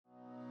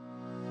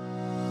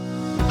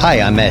Hi,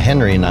 I'm Matt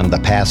Henry, and I'm the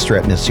pastor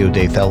at Missio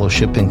Dei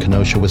Fellowship in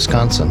Kenosha,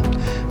 Wisconsin.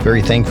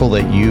 Very thankful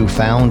that you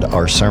found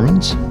our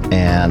sermons,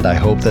 and I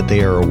hope that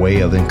they are a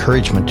way of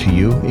encouragement to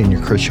you in your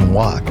Christian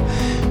walk.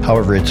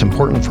 However, it's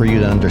important for you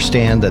to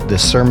understand that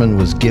this sermon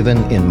was given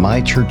in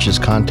my church's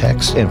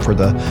context and for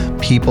the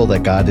people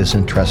that God has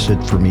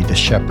entrusted for me to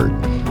shepherd.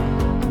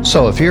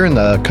 So if you're in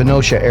the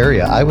Kenosha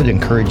area, I would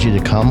encourage you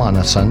to come on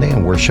a Sunday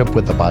and worship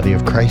with the body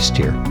of Christ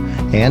here.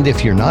 And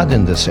if you're not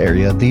in this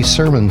area, these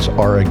sermons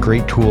are a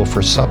great tool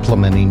for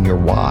supplementing your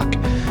walk,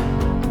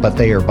 but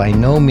they are by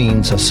no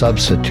means a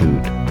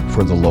substitute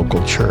for the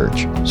local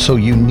church. So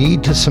you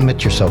need to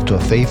submit yourself to a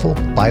faithful,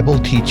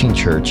 Bible-teaching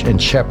church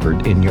and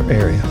shepherd in your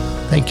area.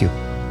 Thank you.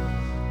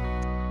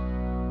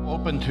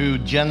 Open to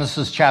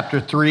Genesis chapter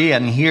 3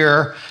 and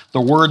hear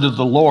the word of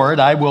the Lord.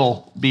 I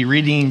will be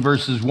reading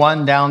verses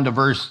 1 down to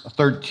verse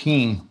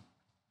 13.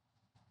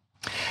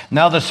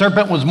 Now the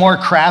serpent was more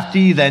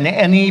crafty than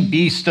any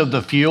beast of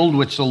the field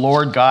which the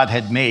Lord God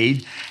had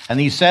made. And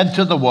he said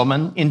to the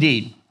woman,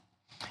 "Indeed,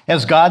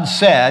 as God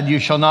said, you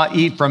shall not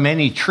eat from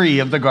any tree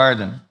of the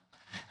garden."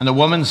 And the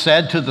woman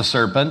said to the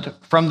serpent,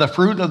 "From the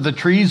fruit of the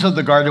trees of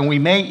the garden we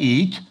may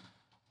eat,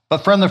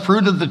 but from the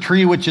fruit of the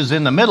tree which is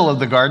in the middle of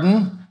the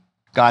garden,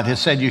 God has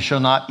said, you shall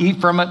not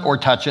eat from it or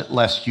touch it,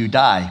 lest you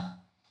die."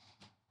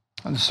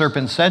 And the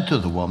serpent said to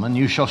the woman,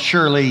 "You shall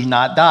surely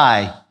not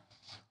die.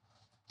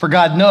 For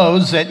God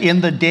knows that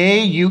in the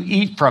day you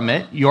eat from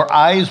it, your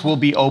eyes will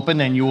be open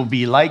and you will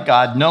be like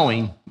God,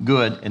 knowing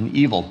good and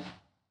evil."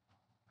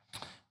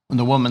 When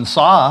the woman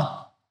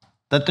saw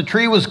that the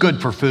tree was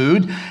good for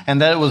food, and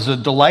that it was a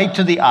delight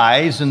to the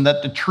eyes, and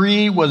that the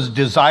tree was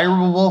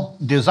desirable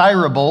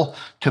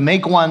to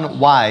make one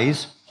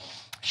wise,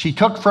 she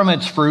took from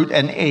its fruit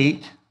and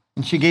ate,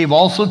 and she gave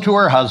also to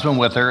her husband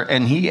with her,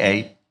 and he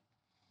ate.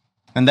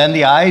 And then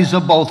the eyes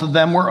of both of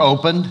them were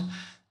opened,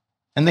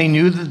 and they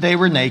knew that they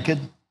were naked,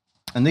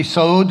 and they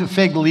sewed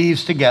fig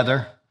leaves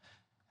together,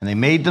 and they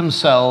made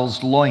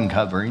themselves loin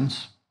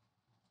coverings.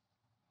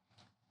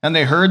 And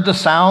they heard the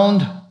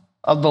sound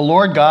of the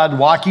Lord God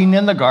walking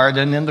in the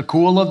garden in the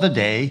cool of the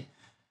day,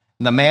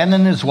 and the man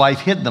and his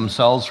wife hid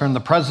themselves from the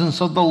presence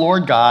of the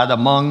Lord God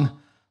among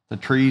the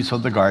trees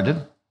of the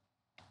garden.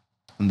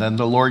 And then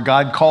the Lord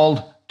God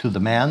called to the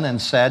man and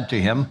said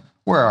to him,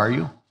 "Where are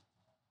you?"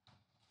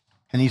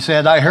 And he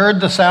said, "I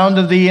heard the sound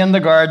of thee in the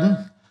garden,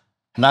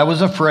 and I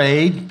was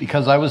afraid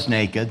because I was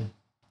naked,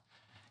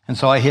 and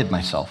so I hid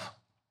myself."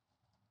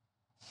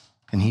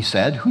 And he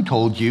said, "Who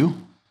told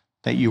you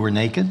that you were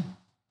naked?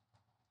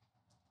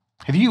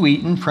 Have you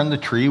eaten from the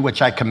tree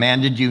which I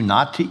commanded you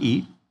not to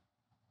eat?"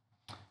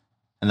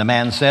 And the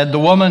man said, "The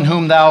woman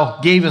whom thou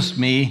gavest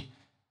me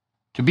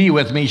to be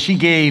with me, she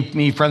gave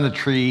me from the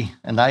tree,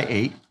 and I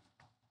ate."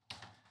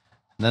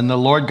 Then the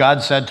Lord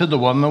God said to the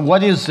woman,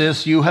 "What is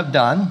this you have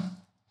done?"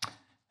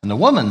 And the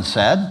woman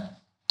said,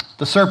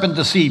 "The serpent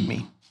deceived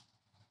me,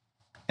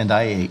 and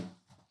I ate."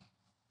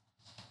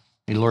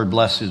 May the Lord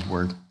bless his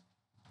word.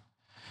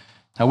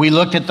 Now, we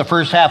looked at the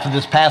first half of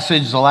this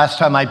passage the last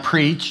time I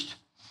preached,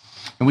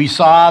 and we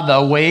saw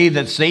the way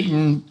that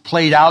Satan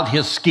played out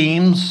his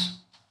schemes.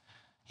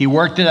 He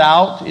worked it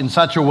out in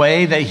such a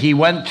way that he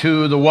went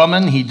to the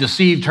woman, he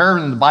deceived her,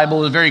 and the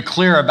Bible is very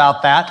clear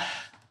about that.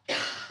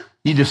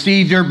 He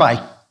deceived her by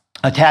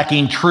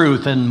attacking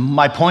truth. And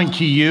my point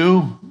to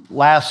you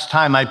last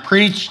time I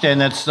preached,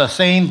 and it's the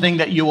same thing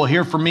that you will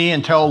hear from me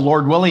until,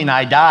 Lord willing,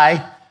 I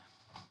die,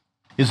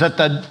 is that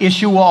the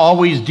issue will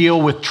always deal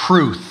with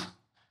truth.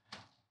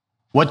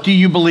 What do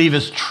you believe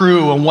is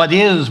true, and what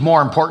is,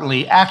 more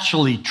importantly,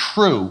 actually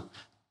true?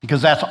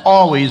 Because that's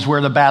always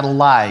where the battle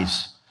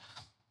lies.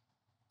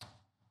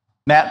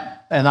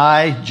 Matt and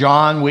I,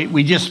 John,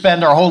 we just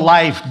spend our whole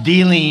life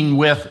dealing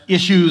with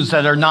issues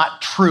that are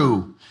not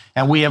true.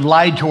 And we have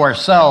lied to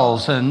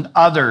ourselves and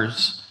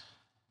others,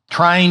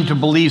 trying to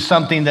believe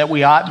something that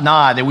we ought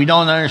not. And we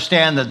don't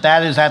understand that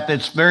that is at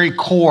its very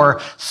core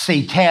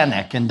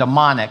satanic and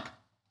demonic.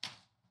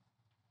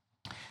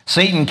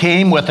 Satan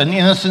came with an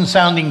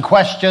innocent-sounding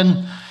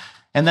question,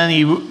 and then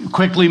he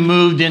quickly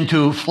moved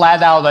into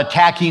flat-out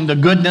attacking the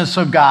goodness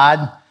of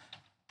God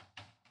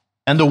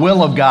and the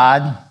will of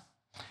God.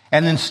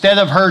 And instead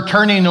of her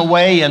turning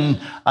away in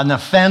an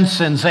offense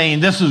and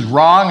saying, "This is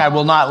wrong, I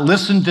will not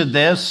listen to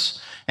this,"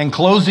 and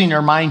closing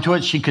her mind to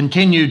it, she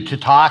continued to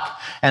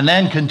talk and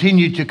then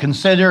continued to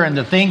consider and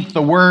to think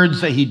the words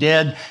that he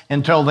did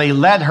until they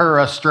led her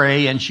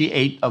astray and she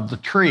ate of the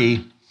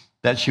tree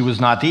that she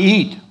was not to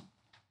eat.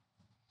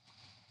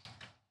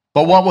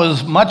 But what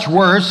was much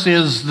worse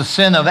is the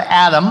sin of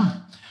Adam,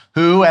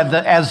 who,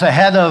 as the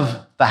head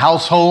of the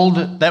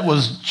household, that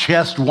was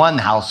just one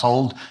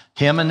household,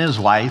 him and his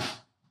wife,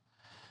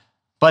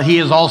 but he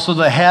is also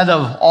the head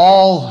of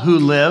all who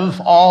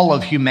live, all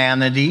of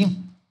humanity.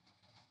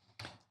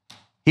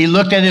 He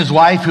looked at his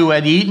wife who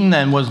had eaten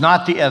and was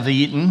not to have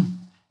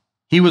eaten.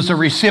 He was a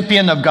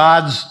recipient of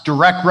God's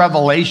direct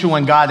revelation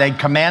when God had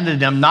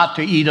commanded him not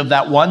to eat of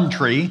that one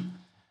tree.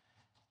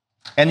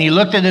 And he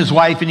looked at his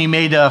wife and he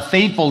made a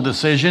fateful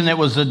decision. It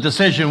was a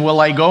decision,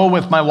 will I go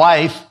with my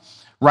wife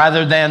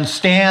rather than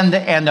stand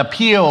and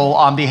appeal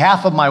on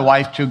behalf of my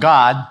wife to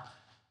God,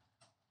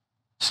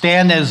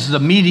 stand as the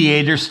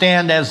mediator,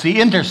 stand as the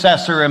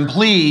intercessor, and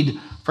plead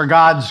for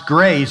God's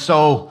grace.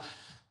 So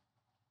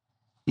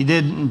he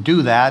didn't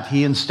do that.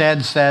 He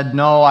instead said,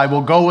 no, I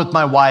will go with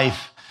my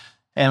wife.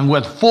 And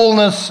with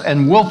fullness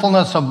and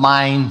willfulness of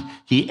mind,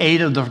 he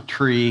ate of the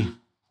tree,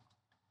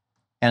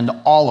 and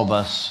all of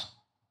us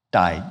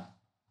died.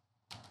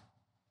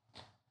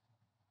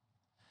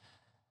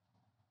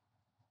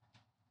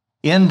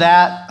 In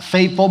that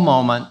fateful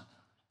moment,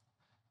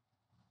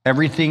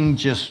 everything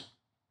just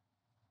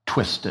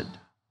twisted.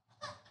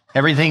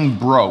 Everything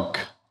broke.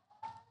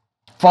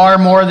 Far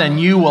more than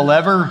you will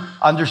ever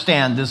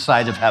understand this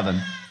side of heaven.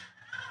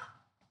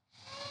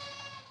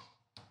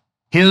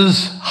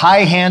 His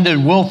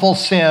high-handed, willful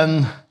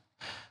sin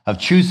of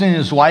choosing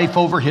his wife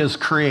over his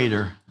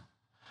Creator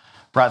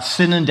brought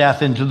sin and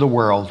death into the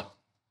world.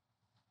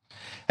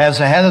 As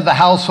the head of the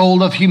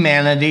household of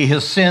humanity,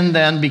 his sin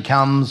then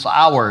becomes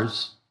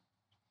ours.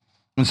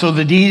 And so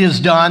the deed is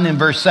done in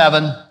verse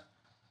 7.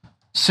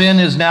 Sin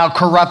is now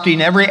corrupting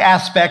every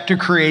aspect of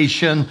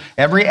creation,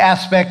 every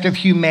aspect of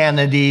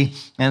humanity,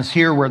 and it's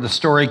here where the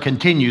story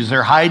continues.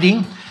 They're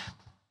hiding.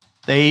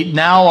 They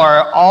now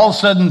are all of a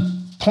sudden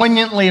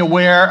poignantly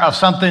aware of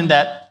something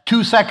that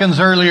 2 seconds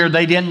earlier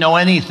they didn't know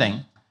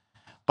anything.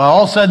 But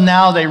all of a sudden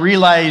now they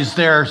realize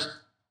they're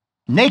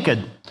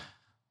naked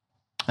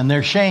and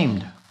they're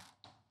shamed.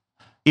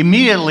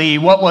 Immediately,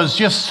 what was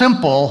just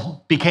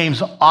simple became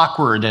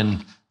awkward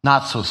and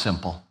not so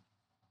simple.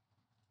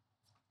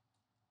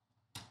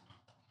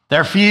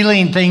 They're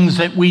feeling things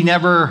that we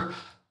never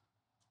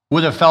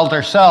would have felt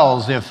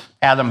ourselves if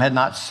Adam had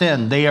not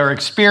sinned. They are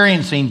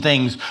experiencing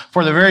things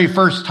for the very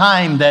first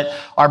time that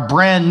are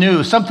brand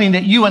new, something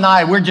that you and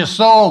I, we're just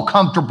so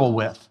comfortable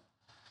with.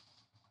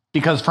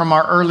 Because from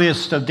our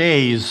earliest of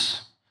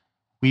days,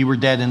 we were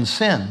dead in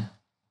sin.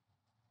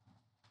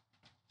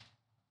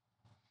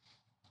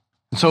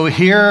 So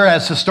here,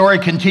 as the story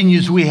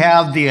continues, we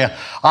have the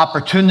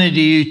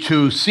opportunity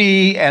to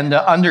see and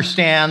to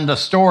understand the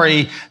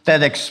story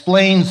that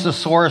explains the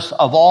source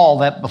of all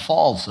that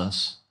befalls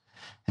us.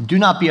 And do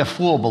not be a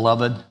fool,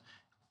 beloved.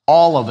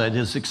 All of it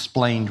is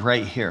explained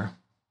right here.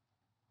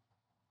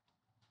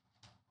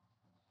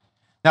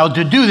 Now,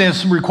 to do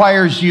this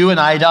requires you and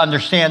I to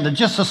understand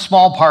just a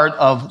small part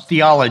of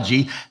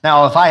theology.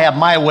 Now, if I have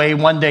my way,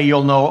 one day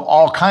you'll know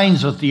all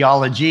kinds of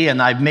theology,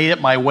 and I've made it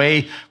my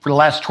way for the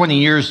last 20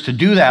 years to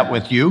do that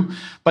with you.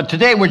 But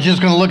today we're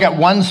just going to look at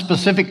one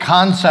specific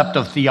concept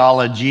of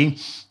theology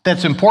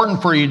that's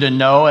important for you to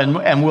know,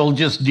 and we'll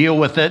just deal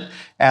with it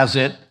as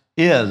it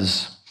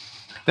is.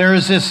 There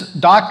is this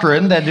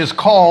doctrine that is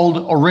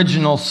called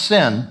original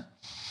sin.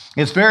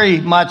 It's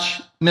very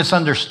much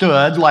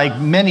misunderstood, like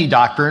many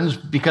doctrines,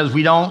 because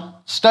we don't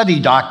study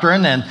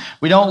doctrine and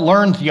we don't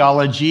learn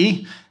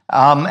theology,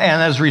 and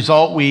as a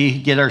result, we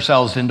get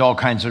ourselves into all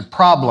kinds of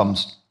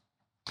problems.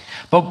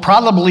 But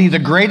probably the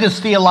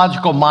greatest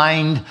theological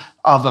mind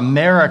of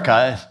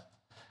America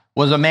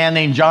was a man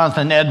named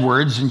Jonathan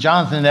Edwards, and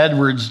Jonathan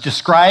Edwards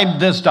described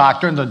this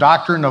doctrine, the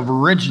doctrine of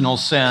original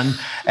sin,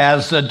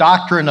 as the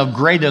doctrine of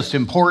greatest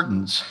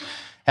importance.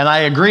 And I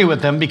agree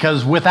with him,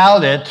 because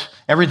without it,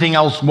 everything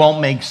else won't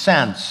make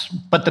sense.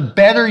 But the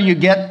better you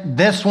get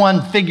this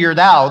one figured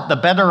out, the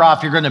better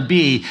off you're going to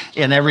be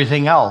in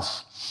everything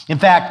else. In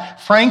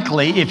fact,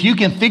 frankly, if you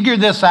can figure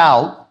this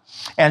out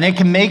and it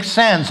can make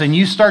sense and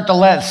you start to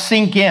let it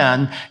sink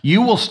in,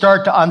 you will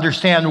start to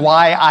understand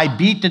why I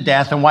beat to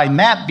death and why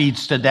Matt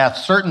beats to death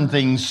certain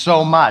things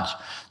so much.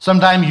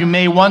 Sometimes you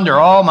may wonder,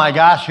 oh my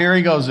gosh, here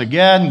he goes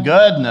again.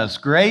 Goodness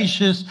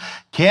gracious.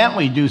 Can't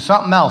we do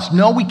something else?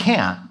 No, we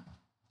can't.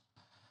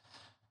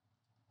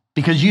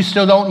 Because you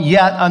still don't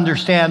yet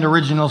understand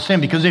original sin.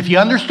 Because if you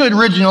understood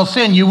original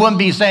sin, you wouldn't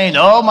be saying,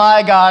 oh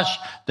my gosh,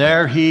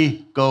 there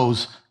he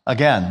goes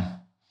again.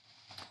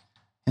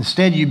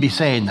 Instead, you'd be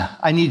saying,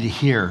 I need to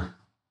hear.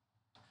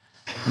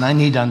 And I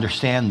need to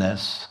understand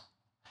this.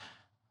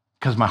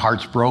 Because my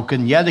heart's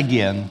broken yet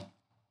again.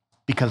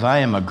 Because I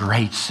am a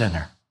great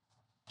sinner.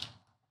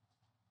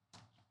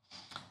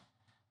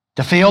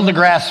 To fail to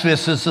grasp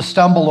this is to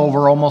stumble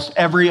over almost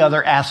every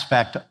other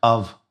aspect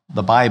of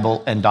the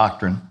Bible and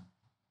doctrine.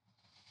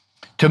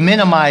 To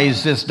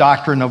minimize this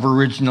doctrine of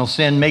original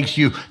sin makes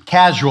you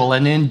casual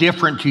and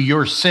indifferent to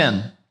your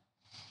sin,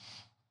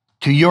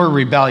 to your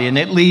rebellion.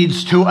 It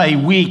leads to a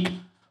weak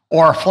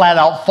or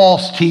flat-out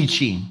false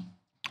teaching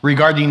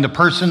regarding the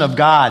person of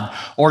God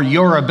or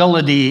your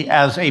ability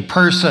as a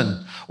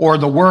person or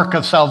the work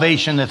of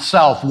salvation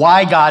itself,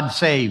 why God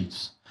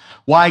saves,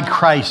 why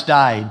Christ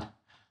died,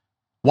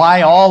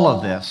 why all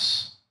of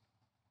this.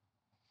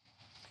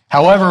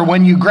 However,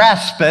 when you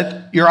grasp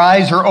it, your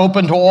eyes are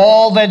open to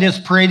all that is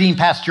parading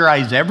past your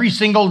eyes every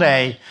single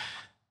day,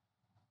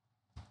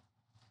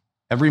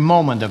 every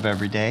moment of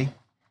every day.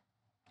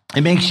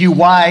 It makes you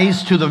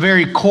wise to the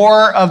very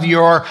core of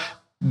your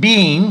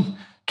being,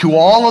 to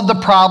all of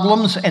the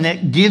problems, and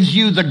it gives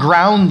you the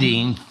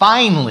grounding,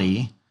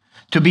 finally,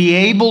 to be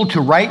able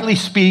to rightly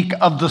speak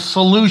of the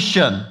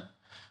solution,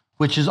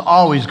 which is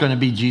always going to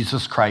be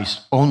Jesus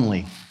Christ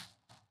only.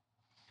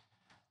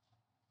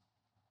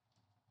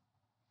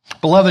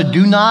 Beloved,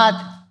 do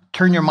not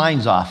turn your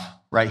minds off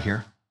right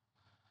here.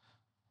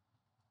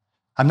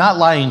 I'm not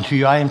lying to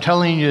you. I am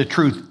telling you the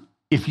truth.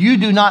 If you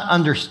do not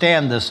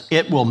understand this,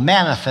 it will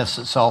manifest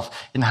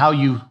itself in how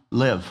you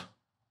live.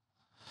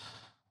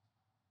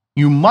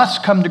 You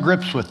must come to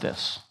grips with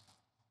this.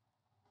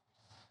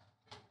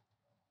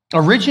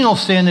 Original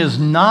sin is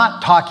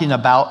not talking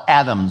about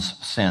Adam's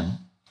sin,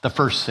 the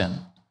first sin.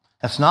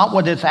 That's not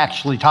what it's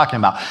actually talking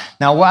about.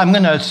 Now, I'm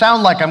going to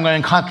sound like I'm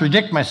going to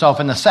contradict myself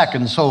in a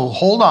second, so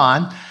hold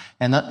on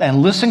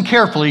and listen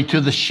carefully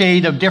to the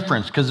shade of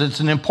difference, because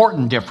it's an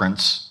important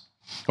difference.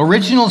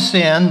 Original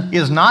sin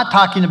is not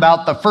talking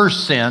about the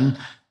first sin,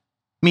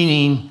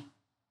 meaning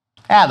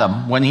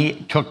Adam, when he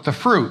took the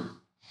fruit.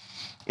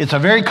 It's a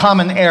very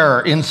common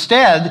error.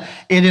 Instead,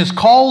 it is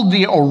called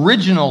the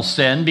original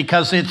sin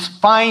because it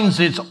finds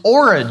its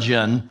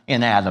origin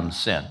in Adam's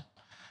sin.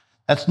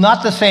 That's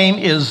not the same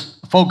as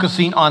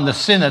focusing on the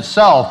sin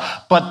itself,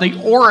 but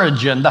the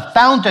origin, the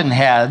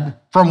fountainhead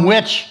from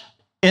which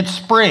it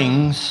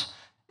springs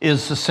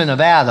is the sin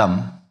of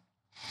Adam.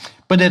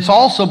 But it's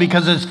also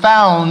because it's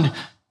found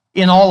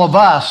in all of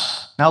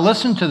us. Now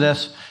listen to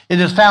this.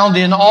 It is found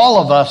in all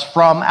of us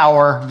from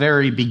our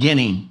very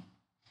beginning.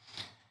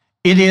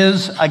 It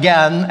is,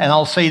 again, and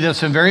I'll say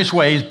this in various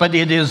ways, but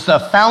it is the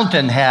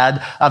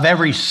fountainhead of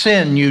every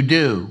sin you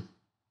do.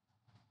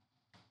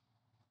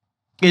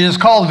 It is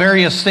called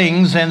various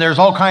things, and there's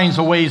all kinds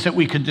of ways that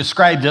we could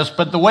describe this,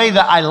 but the way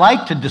that I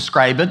like to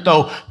describe it,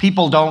 though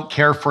people don't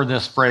care for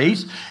this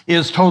phrase,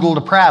 is total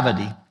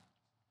depravity.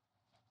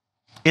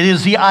 It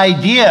is the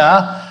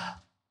idea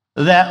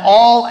that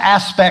all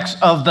aspects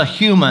of the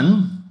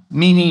human,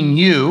 meaning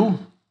you,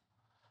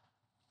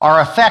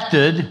 are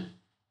affected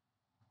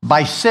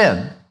by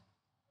sin.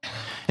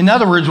 In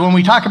other words, when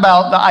we talk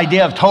about the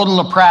idea of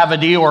total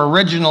depravity or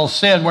original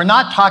sin, we're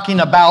not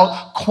talking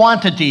about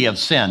quantity of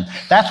sin.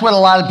 That's what a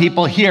lot of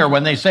people hear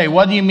when they say,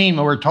 what do you mean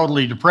we're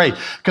totally depraved?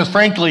 Because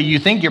frankly, you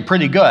think you're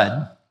pretty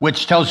good,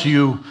 which tells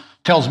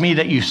me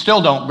that you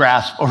still don't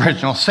grasp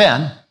original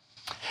sin.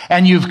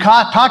 And you've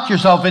talked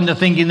yourself into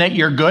thinking that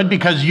you're good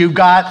because you've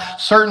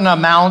got certain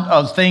amount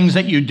of things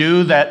that you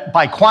do that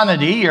by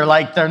quantity, you're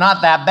like, they're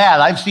not that bad.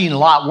 I've seen a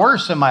lot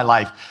worse in my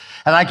life.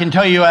 And I can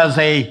tell you as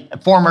a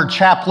former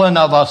chaplain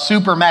of a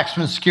super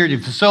maximum security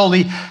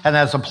facility, and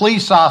as a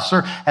police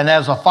officer, and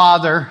as a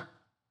father,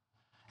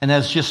 and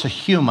as just a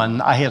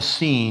human, I have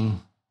seen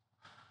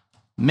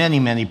many,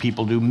 many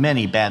people do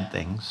many bad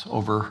things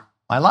over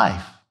my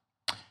life.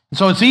 And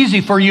so it's easy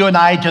for you and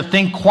I to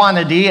think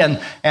quantity and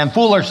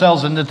fool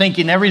ourselves into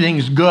thinking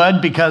everything's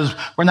good because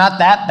we're not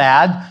that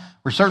bad.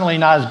 We're certainly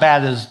not as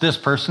bad as this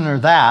person or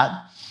that.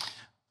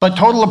 But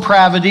total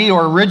depravity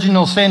or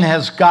original sin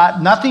has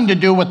got nothing to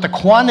do with the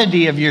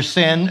quantity of your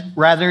sin.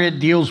 Rather, it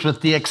deals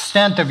with the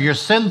extent of your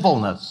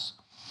sinfulness.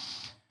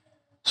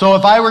 So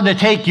if I were to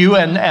take you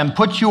and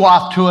put you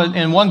off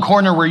in one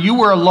corner where you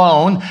were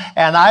alone,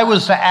 and I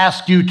was to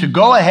ask you to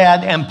go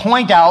ahead and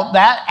point out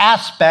that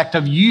aspect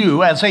of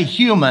you as a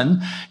human,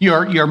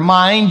 your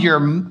mind,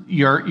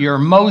 your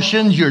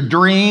emotions, your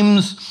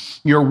dreams,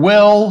 your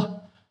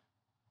will,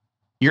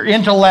 your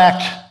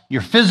intellect,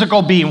 your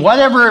physical being,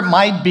 whatever it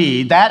might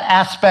be, that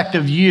aspect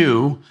of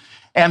you,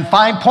 and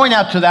point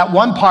out to that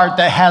one part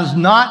that has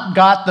not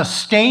got the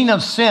stain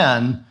of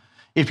sin,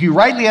 if you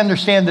rightly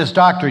understand this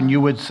doctrine,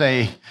 you would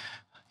say,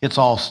 it's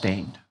all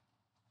stained.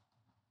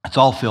 It's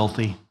all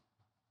filthy.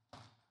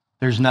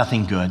 There's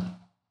nothing good.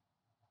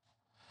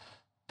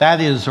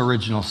 That is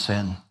original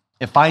sin.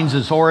 It finds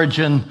its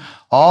origin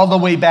all the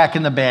way back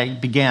in the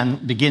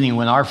beginning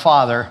when our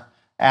father,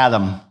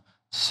 Adam,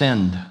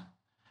 sinned.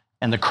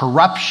 And the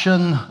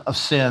corruption of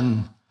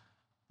sin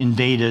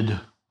invaded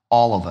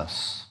all of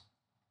us.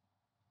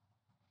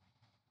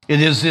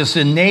 It is this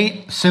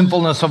innate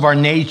sinfulness of our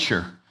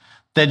nature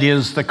that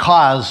is the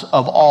cause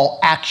of all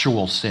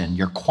actual sin,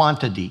 your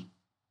quantity.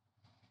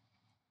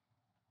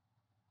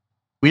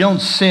 We don't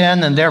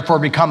sin and therefore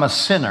become a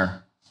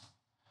sinner.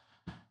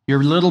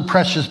 Your little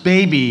precious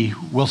baby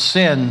will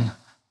sin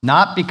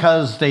not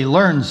because they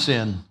learn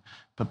sin,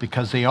 but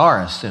because they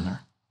are a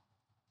sinner.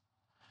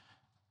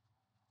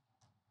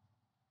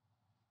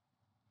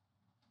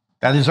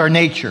 That is our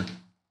nature.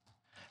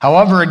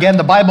 However, again,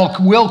 the Bible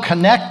will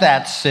connect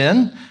that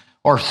sin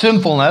or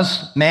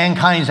sinfulness,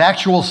 mankind's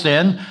actual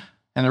sin,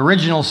 and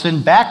original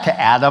sin back to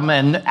Adam,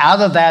 and out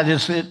of that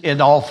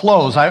it all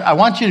flows. I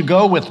want you to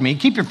go with me,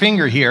 keep your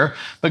finger here,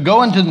 but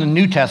go into the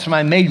New Testament.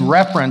 I made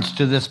reference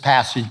to this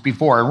passage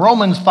before. In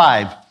Romans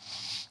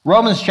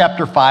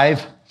chapter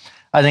 5,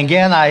 and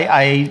again,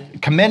 I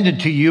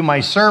commended to you my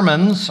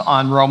sermons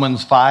on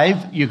Romans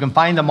 5. You can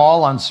find them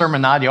all on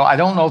Sermon Audio. I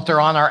don't know if they're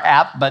on our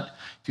app, but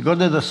if you go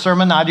to the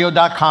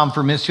sermonaudio.com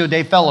for Missio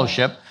Dei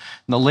Fellowship,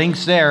 and the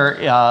link's there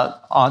in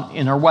our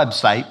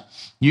website,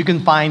 you can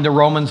find the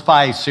Romans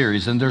 5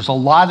 series. And there's a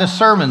lot of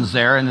sermons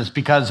there, and it's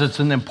because it's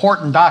an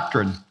important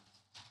doctrine.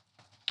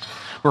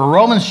 For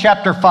Romans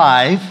chapter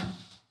 5,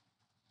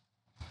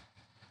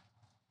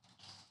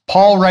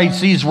 Paul writes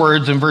these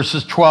words in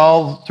verses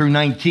 12 through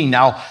 19.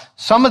 Now,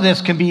 some of this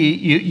can be,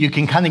 you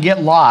can kind of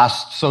get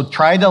lost, so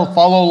try to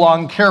follow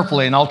along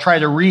carefully, and I'll try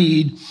to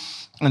read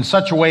in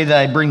such a way that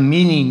I bring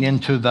meaning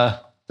into the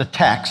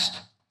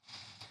text.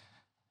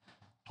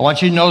 I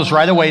want you to notice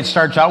right away it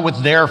starts out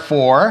with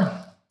therefore,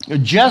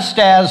 just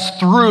as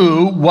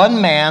through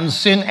one man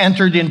sin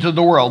entered into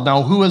the world.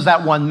 Now, who is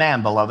that one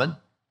man, beloved?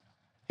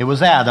 It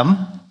was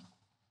Adam.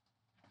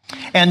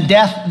 And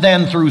death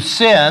then through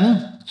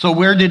sin. So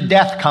where did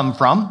death come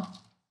from?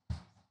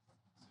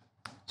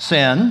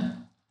 Sin.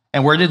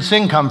 And where did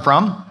sin come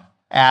from?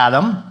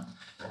 Adam.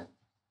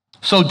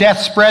 So death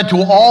spread to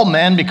all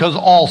men because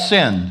all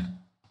sinned.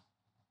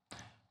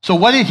 So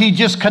what did he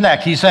just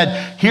connect? He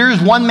said,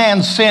 here's one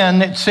man's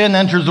sin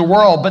enters the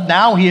world, but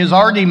now he has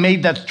already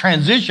made that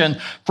transition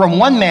from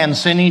one man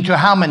sinning to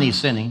how many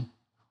sinning?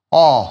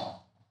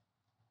 All.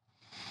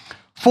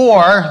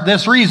 For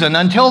this reason,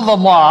 until the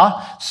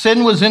law,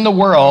 sin was in the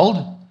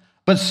world,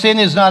 but sin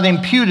is not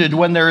imputed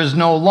when there is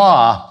no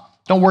law.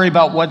 Don't worry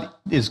about what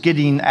is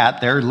getting at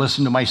there.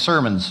 Listen to my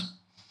sermons.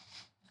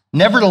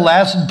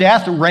 Nevertheless,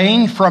 death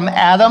reigned from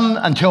Adam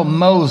until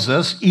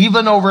Moses,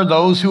 even over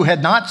those who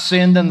had not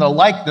sinned in the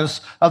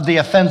likeness of the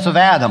offense of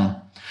Adam,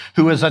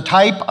 who is a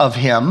type of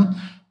him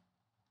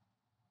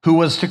who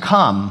was to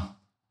come.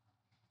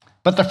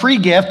 But the free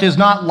gift is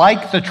not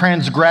like the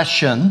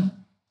transgression.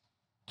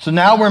 So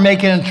now we're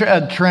making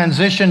a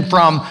transition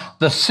from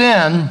the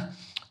sin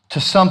to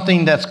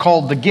something that's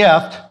called the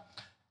gift.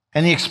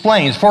 And he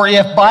explains, for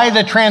if by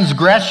the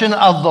transgression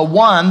of the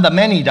one, the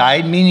many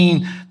died,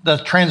 meaning the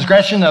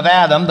transgression of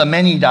Adam, the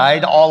many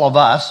died, all of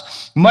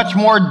us, much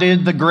more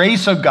did the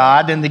grace of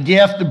God and the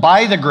gift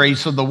by the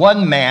grace of the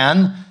one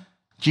man,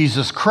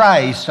 Jesus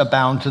Christ,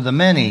 abound to the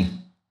many.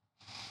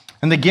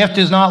 And the gift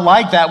is not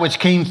like that which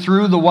came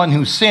through the one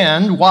who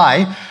sinned.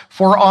 Why?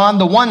 For on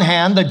the one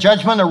hand, the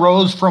judgment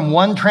arose from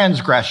one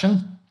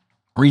transgression,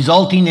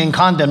 resulting in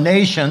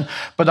condemnation,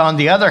 but on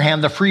the other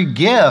hand, the free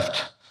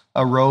gift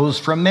arose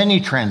from many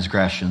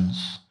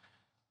transgressions,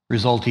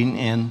 resulting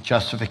in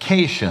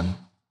justification.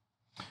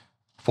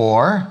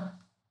 For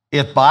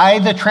if by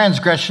the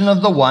transgression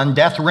of the one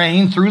death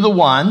reigned through the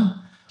one,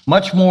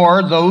 much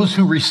more those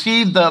who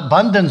receive the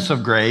abundance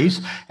of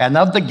grace and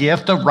of the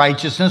gift of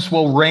righteousness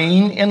will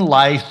reign in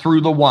life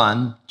through the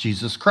one,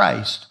 Jesus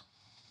Christ.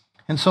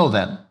 And so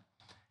then,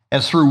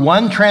 as through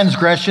one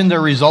transgression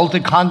there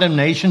resulted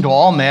condemnation to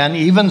all men,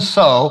 even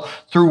so,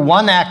 through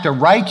one act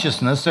of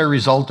righteousness there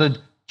resulted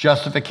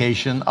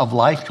justification of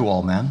life to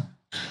all men.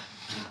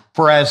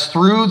 For as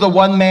through the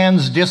one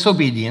man's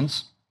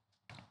disobedience,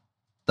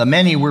 the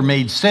many were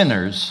made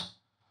sinners,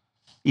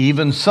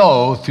 even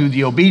so, through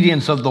the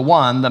obedience of the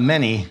one, the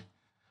many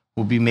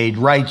will be made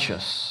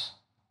righteous.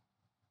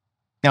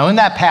 Now, in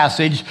that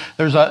passage,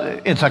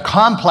 it's a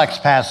complex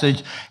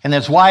passage, and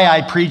that's why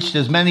I preached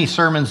as many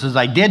sermons as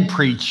I did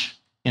preach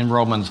in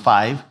Romans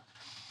 5.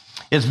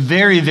 It's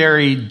very,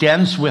 very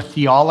dense with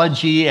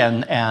theology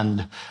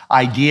and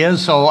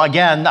ideas. So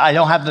again, I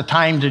don't have the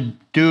time to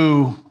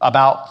do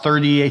about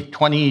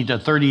 20 to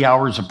 30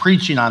 hours of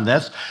preaching on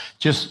this.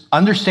 Just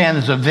understand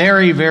it's a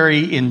very,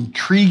 very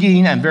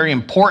intriguing and very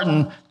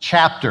important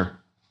chapter.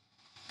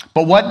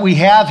 But what we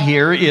have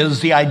here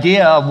is the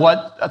idea of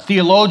what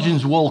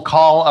theologians will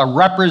call a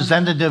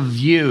representative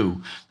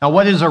view. Now,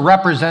 what is a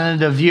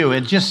representative view?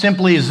 It just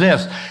simply is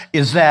this,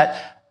 is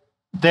that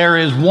there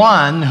is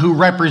one who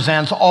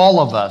represents all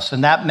of us,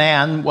 and that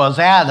man was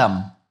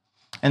Adam,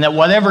 and that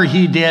whatever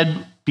he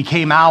did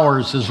became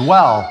ours as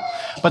well.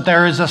 But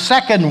there is a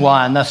second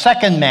one, a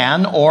second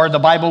man, or the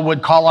Bible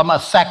would call him a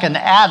second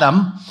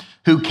Adam,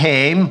 who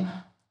came,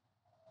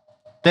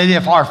 that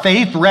if our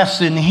faith rests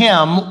in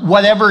him,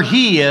 whatever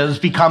he is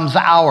becomes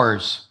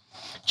ours.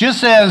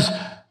 Just as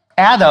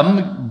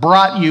Adam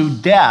brought you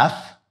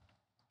death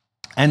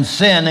and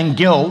sin and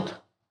guilt,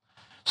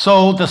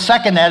 so the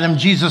second Adam,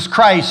 Jesus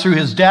Christ, through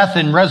his death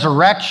and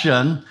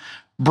resurrection,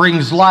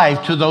 brings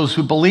life to those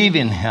who believe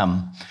in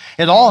him.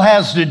 It all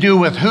has to do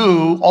with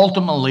who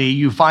ultimately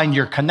you find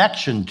your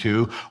connection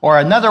to, or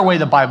another way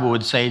the Bible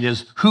would say it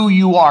is who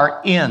you are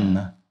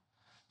in.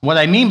 What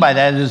I mean by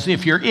that is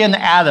if you're in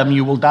Adam,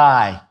 you will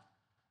die.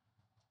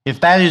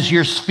 If that is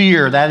your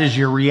sphere, that is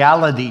your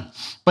reality.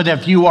 But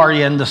if you are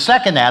in the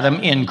second Adam,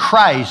 in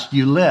Christ,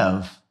 you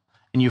live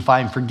and you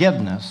find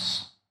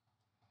forgiveness.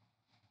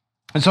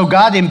 And so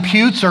God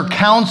imputes or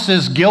counts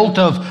this guilt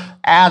of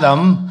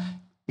Adam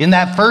in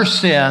that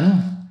first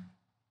sin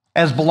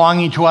as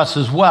belonging to us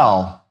as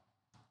well.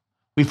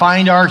 We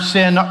find our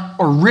sin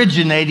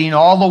originating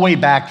all the way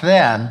back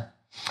then.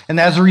 And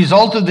as a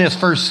result of this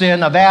first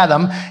sin of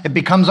Adam, it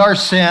becomes our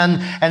sin,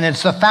 and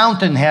it's the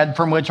fountainhead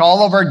from which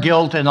all of our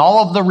guilt and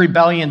all of the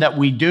rebellion that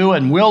we do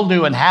and will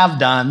do and have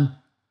done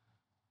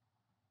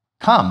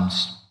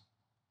comes.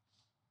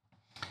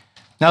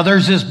 Now,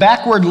 there's this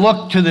backward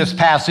look to this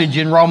passage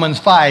in Romans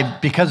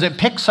 5 because it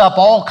picks up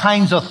all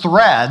kinds of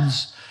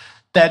threads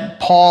that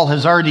Paul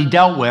has already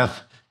dealt with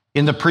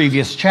in the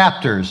previous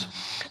chapters.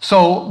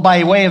 So,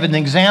 by way of an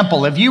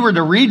example, if you were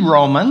to read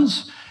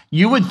Romans,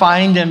 you would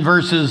find in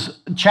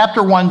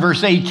chapter 1,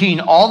 verse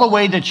 18, all the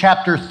way to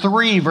chapter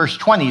 3, verse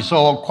 20,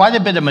 so quite a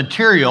bit of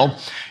material,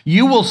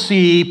 you will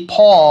see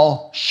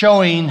Paul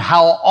showing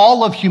how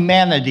all of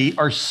humanity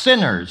are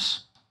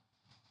sinners.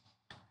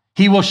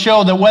 He will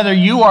show that whether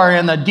you are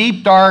in a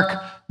deep,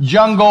 dark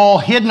jungle,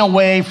 hidden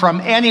away from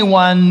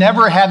anyone,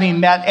 never having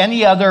met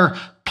any other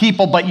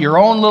people but your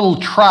own little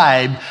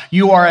tribe,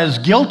 you are as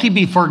guilty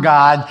before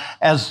God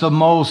as the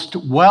most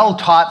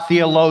well-taught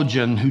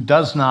theologian who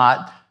does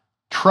not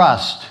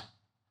trust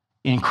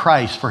in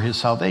Christ for his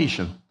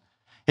salvation.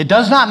 It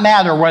does not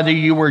matter whether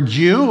you were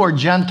Jew or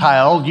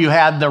Gentile, you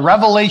had the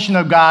revelation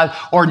of God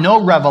or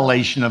no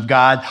revelation of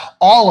God.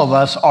 All of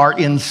us are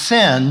in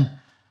sin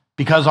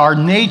because our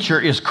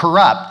nature is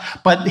corrupt.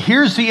 But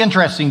here's the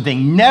interesting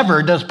thing.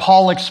 Never does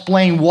Paul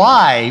explain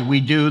why we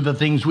do the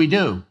things we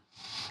do.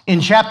 In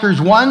chapters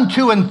 1,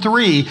 2, and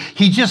 3,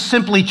 he just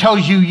simply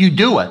tells you, you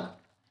do it.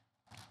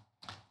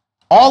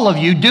 All of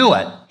you do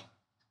it.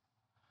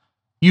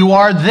 You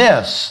are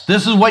this.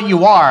 This is what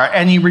you are.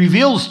 And he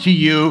reveals to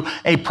you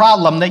a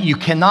problem that you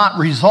cannot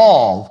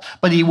resolve,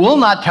 but he will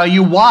not tell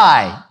you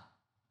why.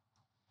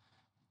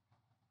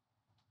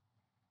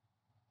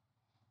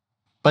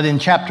 But in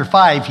chapter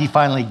 5, he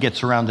finally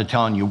gets around to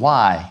telling you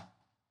why.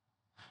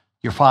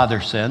 Your father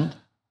sinned,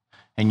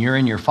 and you're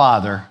in your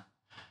father,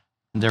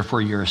 and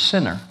therefore you're a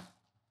sinner.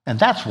 And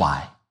that's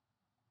why.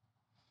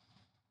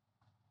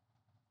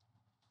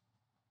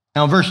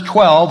 Now, verse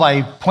 12,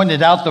 I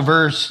pointed out the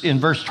verse in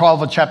verse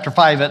 12 of chapter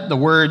 5 at the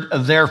word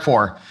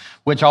therefore,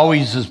 which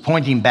always is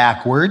pointing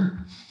backward.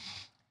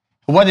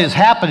 What is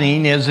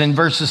happening is in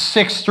verses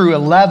 6 through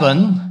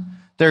 11,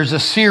 there's a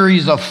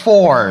series of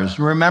fours.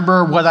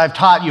 Remember what I've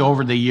taught you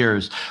over the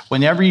years.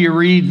 Whenever you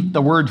read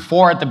the word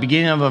for at the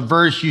beginning of a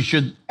verse, you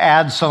should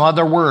add some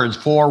other words.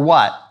 For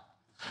what?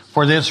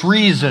 For this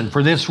reason.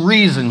 For this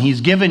reason.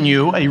 He's given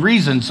you a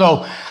reason.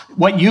 So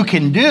what you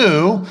can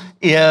do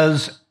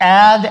is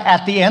add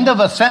at the end of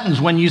a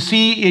sentence, when you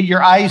see,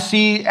 your eyes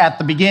see at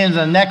the beginning of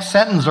the next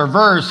sentence or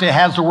verse, it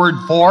has the word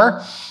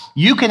for.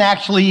 You can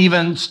actually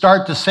even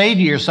start to say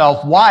to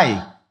yourself,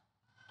 why?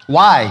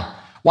 Why?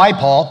 Why,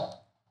 Paul?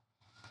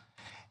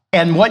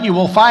 And what you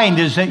will find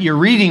is that your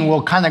reading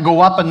will kind of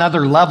go up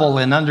another level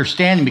in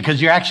understanding because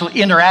you're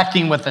actually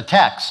interacting with the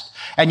text.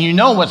 And you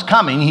know what's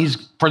coming. He's,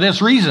 for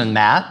this reason,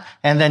 Matt.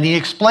 And then he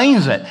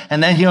explains it.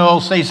 And then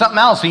he'll say something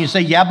else. And you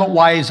say, yeah, but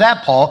why is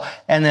that, Paul?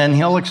 And then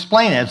he'll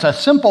explain it. It's a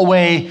simple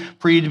way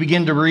for you to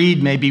begin to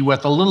read, maybe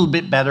with a little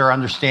bit better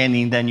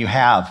understanding than you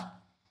have.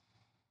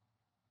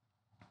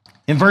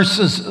 In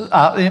verses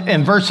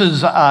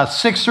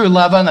 6 through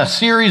 11, a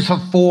series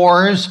of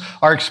fours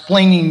are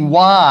explaining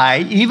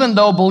why, even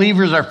though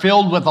believers are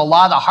filled with a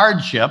lot of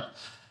hardship,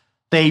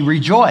 they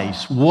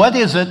rejoice. What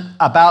is it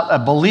about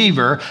a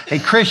believer, a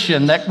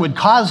Christian, that would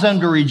cause them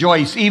to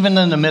rejoice even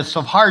in the midst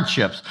of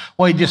hardships?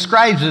 Well, he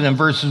describes it in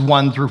verses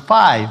 1 through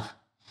 5.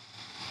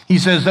 He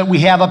says that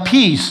we have a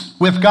peace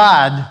with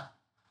God,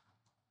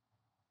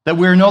 that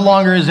we're no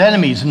longer his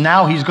enemies. And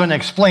now he's going to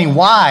explain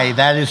why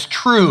that is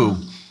true.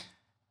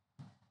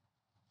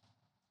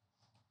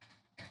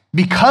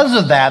 Because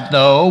of that,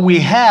 though, we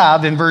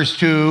have, in verse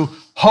 2,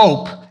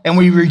 hope, and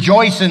we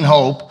rejoice in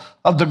hope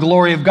of the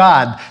glory of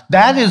God.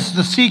 That is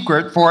the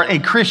secret for a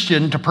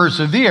Christian to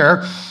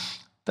persevere,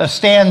 to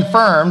stand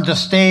firm, to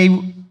stay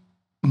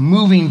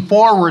moving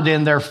forward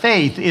in their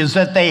faith, is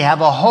that they have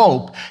a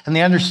hope, and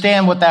they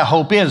understand what that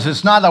hope is.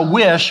 It's not a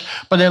wish,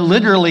 but it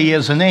literally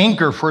is an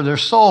anchor for their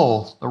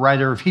soul, the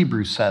writer of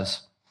Hebrews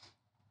says.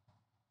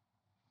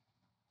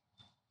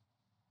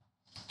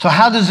 So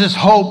how does this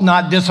hope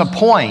not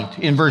disappoint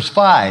in verse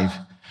 5?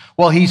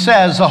 Well, he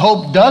says the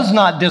hope does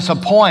not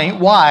disappoint.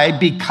 Why?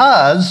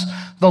 Because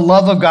the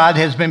love of God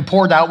has been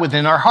poured out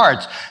within our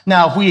hearts.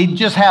 Now, if we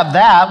just have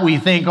that, we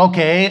think,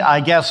 okay, I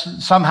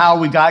guess somehow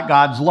we got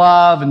God's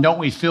love, and don't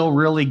we feel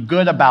really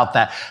good about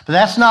that? But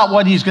that's not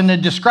what he's going to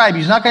describe.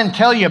 He's not going to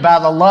tell you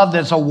about a love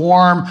that's a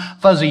warm,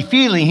 fuzzy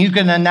feeling. He's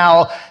going to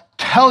now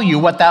tell you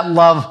what that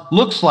love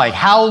looks like.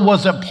 How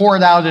was it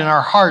poured out in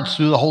our hearts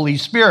through the Holy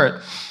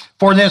Spirit?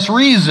 For this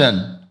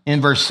reason,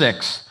 in verse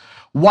 6,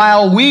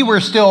 while we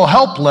were still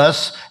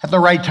helpless, at the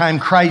right time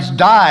Christ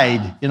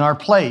died in our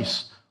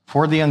place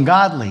for the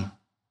ungodly.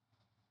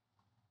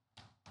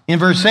 In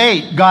verse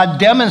 8, God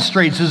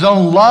demonstrates his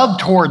own love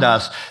toward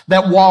us,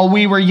 that while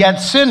we were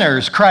yet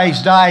sinners,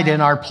 Christ died in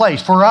our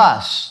place for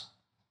us.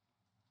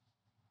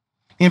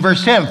 In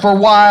verse 10, for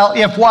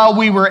while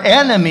we were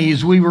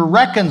enemies, we were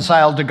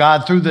reconciled to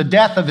God through the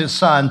death of his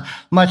Son,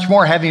 much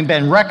more having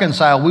been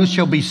reconciled, we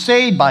shall be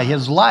saved by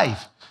his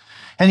life.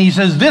 And he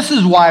says, this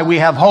is why we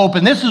have hope,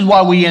 and this is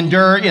why we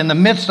endure in the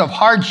midst of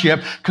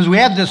hardship, because we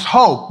have this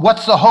hope.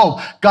 What's the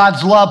hope?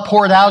 God's love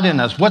poured out in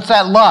us. What's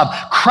that love?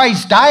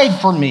 Christ died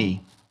for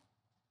me.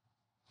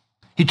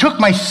 He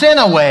took my sin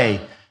away.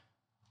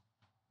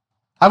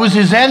 I was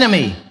his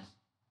enemy.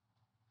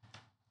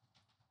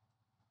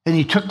 And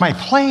he took my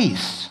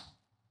place.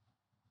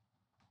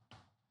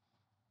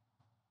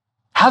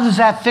 How does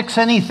that fix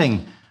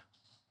anything?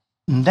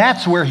 And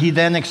that's where he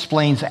then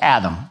explains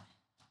Adam.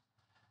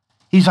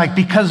 He's like,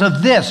 because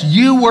of this,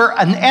 you were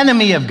an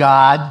enemy of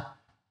God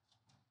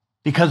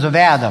because of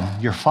Adam,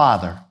 your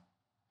father.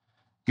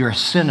 You're a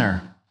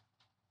sinner.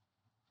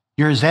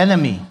 You're his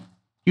enemy.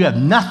 You have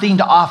nothing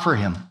to offer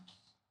him.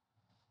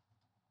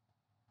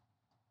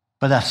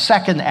 But a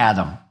second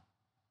Adam,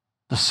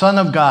 the Son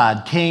of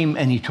God, came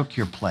and he took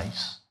your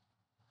place.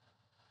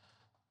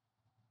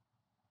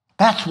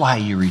 That's why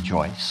you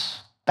rejoice.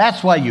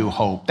 That's why you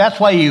hope. That's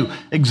why you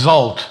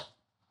exult.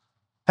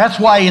 That's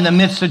why in the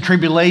midst of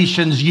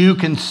tribulations, you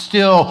can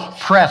still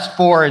press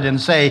forward and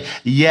say,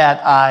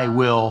 yet I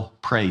will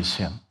praise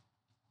him.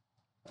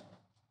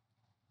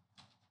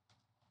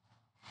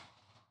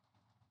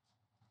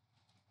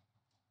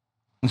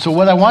 And so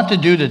what I want to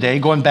do today,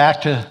 going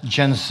back to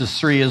Genesis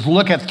 3, is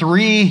look at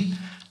three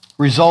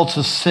results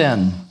of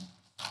sin.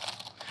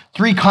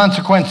 Three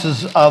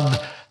consequences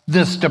of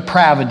this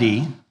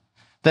depravity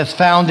that's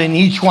found in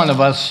each one of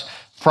us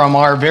from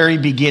our very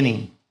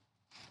beginning.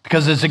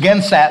 Because it's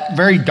against that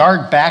very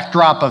dark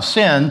backdrop of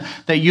sin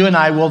that you and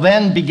I will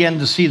then begin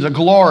to see the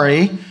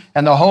glory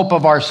and the hope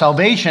of our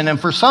salvation. And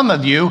for some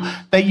of you,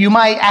 that you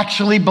might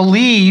actually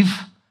believe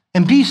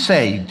and be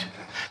saved.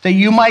 That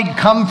you might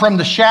come from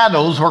the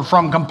shadows or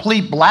from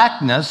complete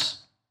blackness.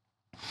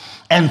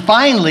 And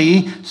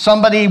finally,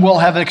 somebody will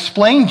have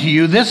explained to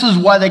you, this is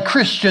what a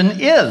Christian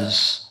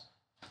is.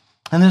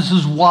 And this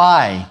is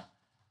why.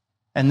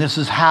 And this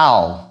is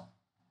how.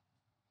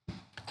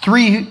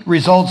 Three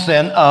results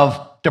then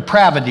of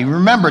depravity.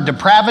 Remember,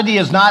 depravity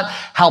is not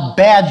how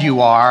bad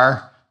you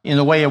are in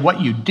the way of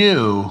what you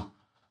do,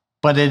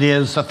 but it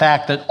is the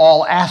fact that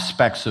all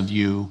aspects of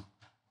you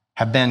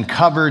have been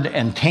covered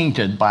and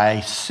tainted by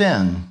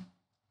sin.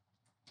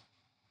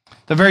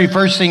 The very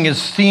first thing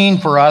is seen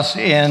for us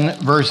in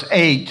verse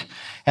 8,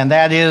 and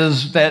that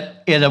is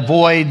that it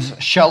avoids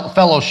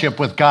fellowship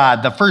with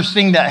God. The first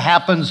thing that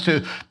happens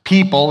to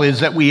people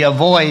is that we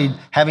avoid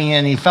having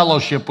any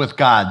fellowship with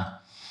God.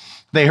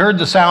 They heard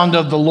the sound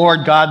of the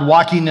Lord God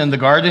walking in the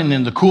garden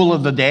in the cool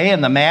of the day,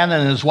 and the man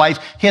and his wife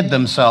hid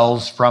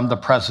themselves from the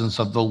presence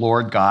of the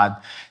Lord God,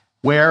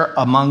 where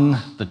among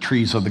the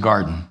trees of the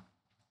garden.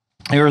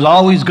 There is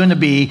always going to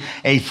be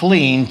a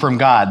fleeing from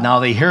God. Now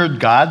they heard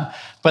God,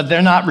 but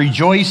they're not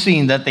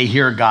rejoicing that they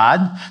hear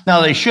God.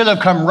 Now they should have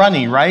come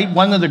running, right?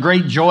 One of the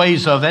great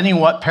joys of any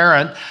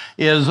parent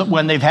is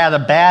when they've had a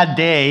bad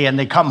day and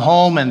they come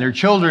home and their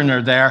children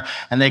are there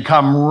and they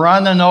come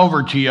running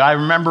over to you. I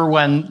remember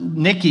when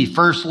Nikki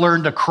first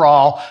learned to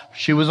crawl,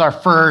 she was our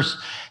first,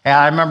 and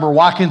I remember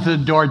walking through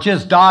the door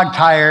just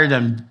dog-tired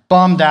and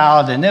bummed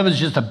out, and it was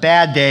just a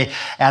bad day,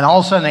 and all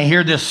of a sudden I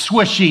hear this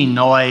swishing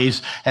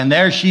noise, and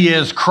there she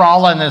is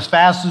crawling as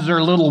fast as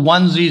her little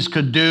onesies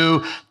could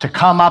do to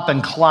come up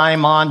and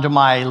climb onto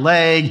my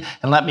leg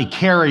and let me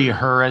carry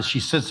her as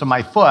she sits on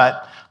my foot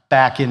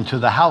back into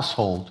the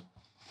household.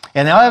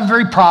 And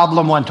every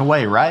problem went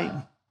away, right?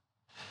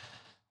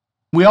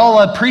 We all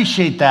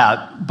appreciate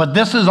that, but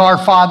this is our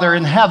Father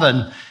in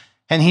heaven,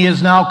 and he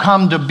has now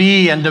come to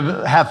be and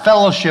to have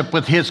fellowship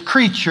with his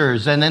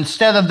creatures. And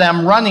instead of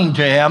them running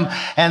to him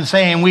and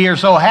saying, we are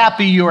so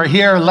happy you are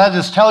here, let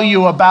us tell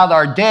you about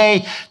our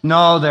day,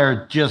 no,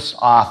 they're just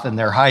off and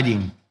they're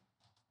hiding.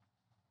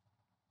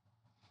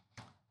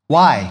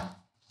 Why?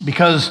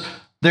 Because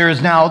there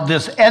is now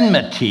this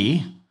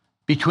enmity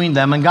between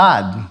them and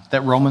God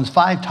that Romans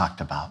 5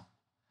 talked about.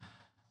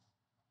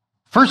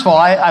 First of all,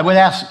 I would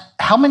ask,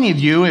 how many of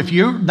you, if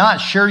you're not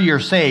sure you're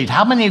saved,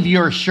 how many of you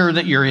are sure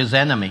that you're his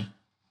enemy?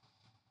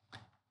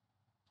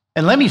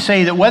 And let me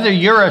say that whether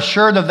you're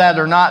assured of that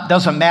or not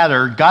doesn't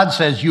matter. God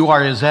says you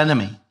are his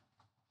enemy.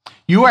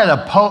 You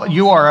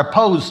are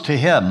opposed to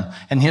him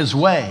and his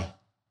way.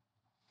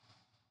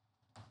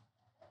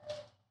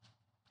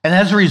 And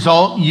as a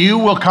result, you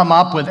will come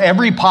up with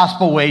every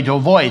possible way to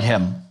avoid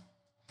him.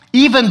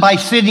 Even by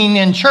sitting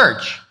in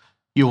church,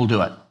 you will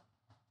do it.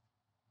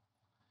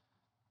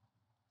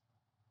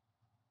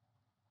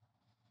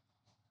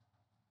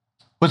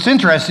 What's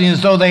interesting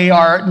is though they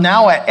are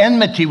now at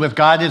enmity with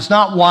God, it's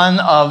not one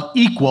of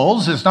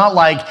equals. It's not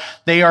like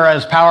they are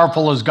as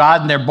powerful as God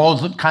and they're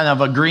both kind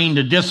of agreeing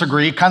to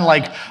disagree, kind of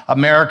like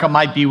America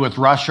might be with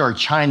Russia or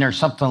China or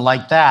something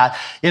like that.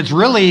 It's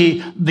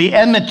really the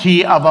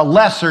enmity of a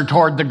lesser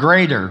toward the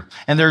greater.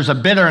 And there's a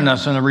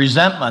bitterness and a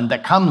resentment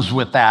that comes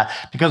with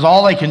that because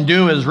all they can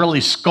do is really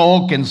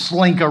skulk and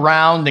slink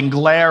around and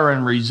glare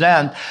and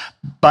resent,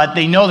 but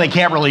they know they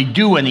can't really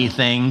do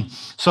anything.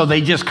 So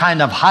they just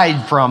kind of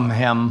hide from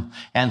him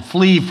and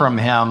flee from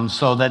him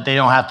so that they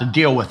don't have to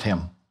deal with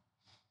him.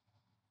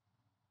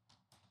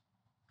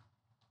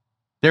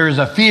 There is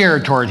a fear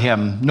toward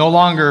him. No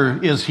longer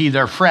is he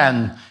their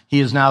friend. He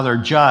is now their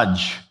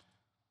judge.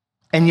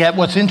 And yet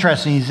what's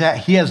interesting is that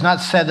he has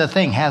not said a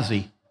thing, has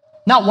he?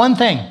 Not one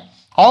thing.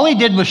 All he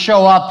did was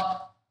show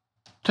up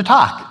to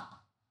talk.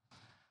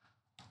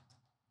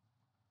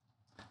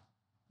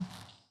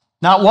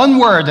 Not one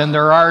word, and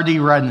they're already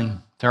running.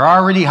 They're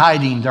already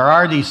hiding. They're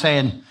already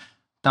saying,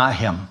 not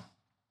him.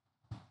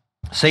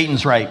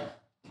 Satan's right.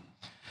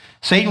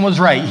 Satan was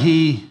right.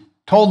 He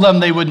told them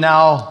they would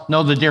now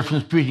know the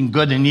difference between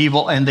good and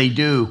evil, and they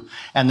do,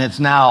 and it's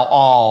now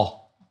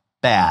all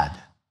bad.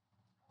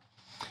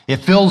 It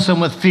fills them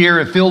with fear,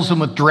 it fills them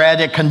with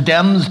dread, it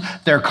condemns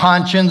their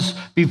conscience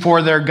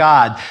before their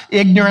God.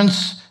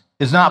 Ignorance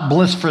is not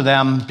bliss for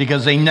them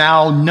because they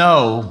now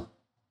know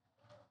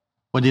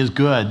what is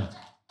good,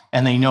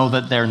 and they know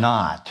that they're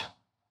not.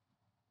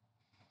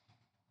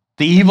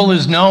 The evil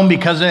is known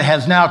because it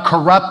has now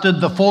corrupted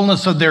the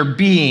fullness of their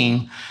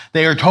being.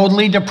 They are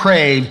totally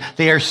depraved.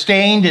 They are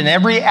stained in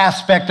every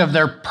aspect of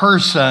their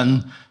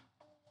person.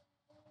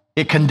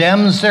 It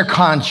condemns their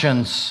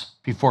conscience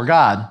before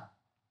God.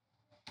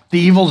 The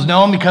evil is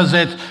known because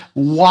it's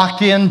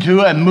walked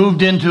into and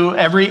moved into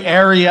every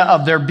area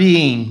of their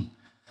being.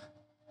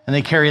 And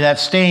they carry that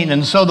stain.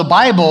 And so the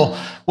Bible,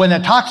 when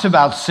it talks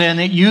about sin,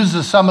 it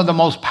uses some of the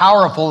most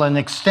powerful and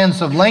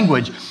extensive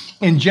language.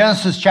 In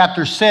Genesis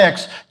chapter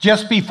 6,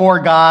 just before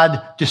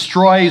God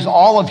destroys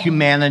all of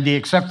humanity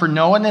except for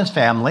Noah and his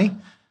family,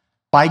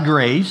 by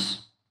grace,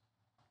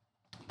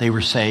 they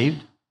were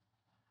saved.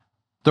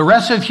 The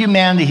rest of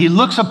humanity, he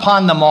looks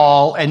upon them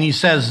all and he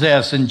says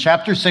this in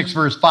chapter 6,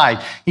 verse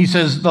 5. He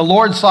says, the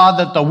Lord saw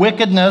that the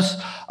wickedness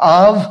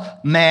of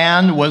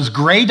man was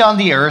great on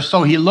the earth.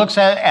 So he looks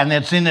at it and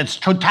it's in its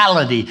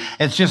totality.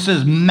 It's just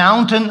this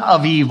mountain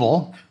of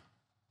evil.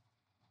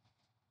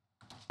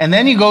 And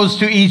then he goes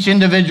to each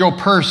individual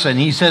person.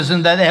 He says,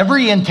 and that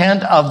every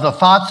intent of the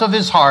thoughts of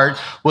his heart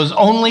was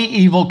only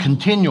evil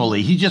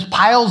continually. He just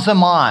piles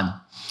them on.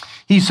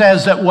 He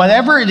says that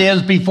whatever it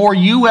is before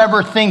you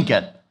ever think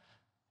it,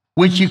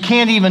 which you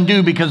can't even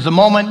do because the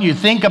moment you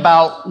think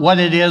about what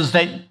it is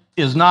that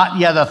is not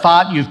yet a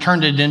thought, you've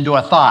turned it into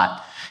a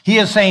thought. He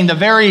is saying the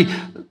very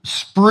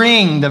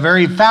spring, the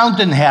very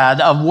fountainhead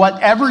of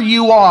whatever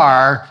you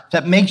are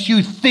that makes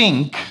you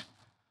think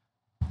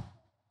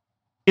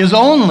is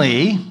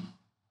only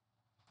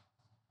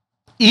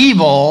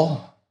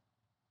evil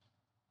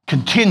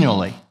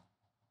continually.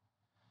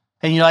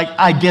 And you're like,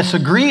 I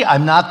disagree.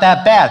 I'm not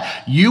that bad.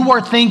 You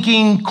are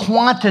thinking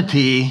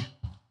quantity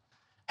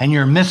and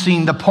you're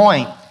missing the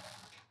point.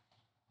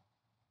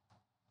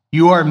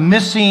 You are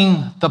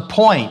missing the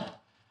point.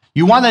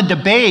 You want to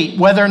debate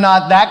whether or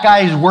not that guy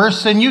is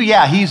worse than you?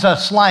 Yeah, he's a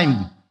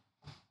slime.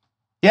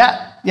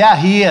 Yeah,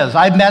 he is.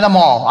 I've met them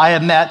all. I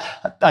have met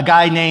a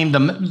guy named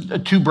the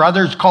two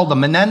brothers called the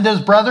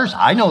Menendez brothers.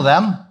 I know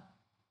them.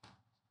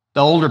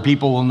 The older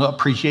people will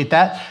appreciate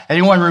that.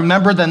 Anyone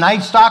remember the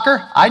Night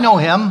Stalker? I know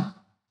him.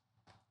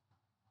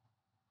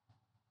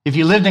 If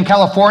you lived in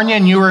California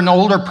and you were an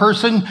older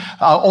person,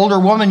 older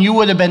woman, you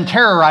would have been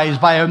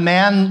terrorized by a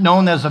man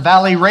known as a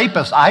Valley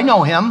Rapist. I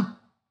know him.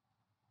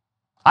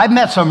 I've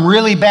met some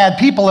really bad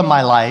people in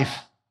my life.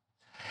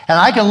 And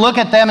I can look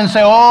at them and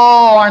say,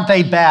 oh, aren't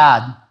they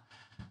bad?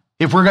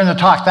 If we're going to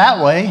talk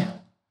that way.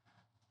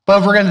 But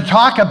if we're going to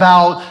talk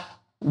about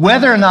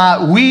whether or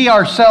not we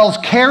ourselves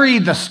carry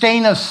the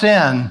stain of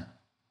sin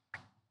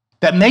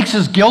that makes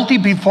us guilty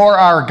before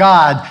our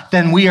God,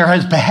 then we are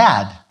as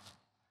bad.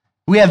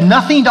 We have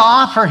nothing to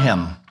offer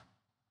him.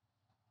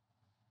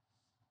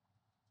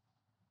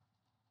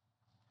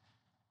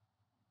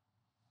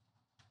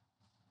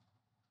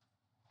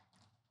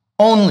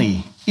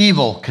 Only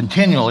evil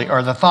continually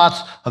are the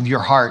thoughts of your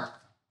heart.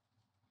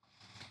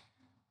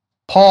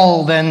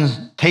 Paul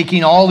then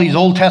taking all these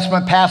Old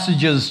Testament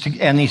passages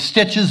and he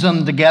stitches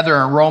them together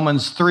in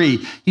Romans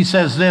 3. He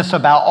says this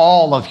about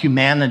all of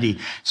humanity.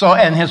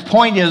 And his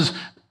point is,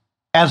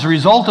 as a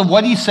result of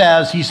what he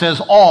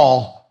says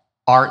all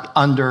are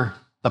under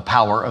the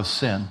power of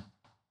sin.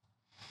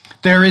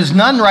 There is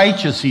none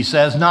righteous, he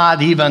says,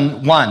 not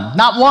even one.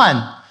 Not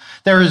one.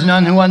 There is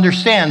none who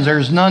understands. There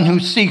is none who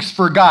seeks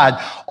for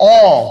God.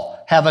 All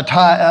have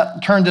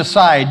turned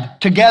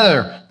aside.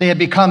 Together they have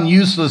become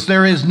useless.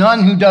 There is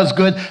none who does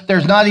good.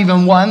 There's not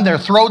even one. Their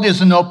throat is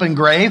an open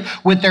grave.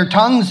 With their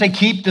tongues they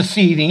keep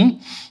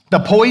deceiving. The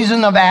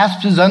poison of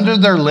asps is under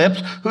their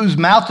lips, whose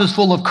mouth is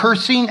full of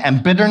cursing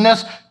and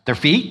bitterness. Their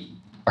feet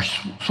are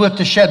swift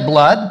to shed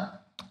blood.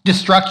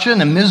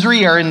 Destruction and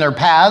misery are in their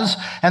paths,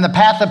 and the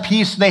path of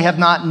peace they have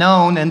not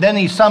known. And then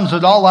he sums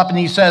it all up and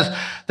he says,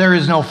 there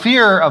is no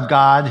fear of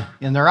God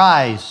in their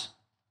eyes.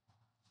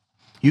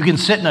 You can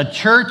sit in a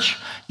church,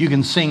 you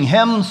can sing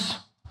hymns,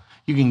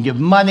 you can give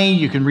money,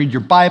 you can read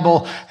your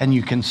Bible, and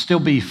you can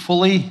still be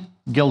fully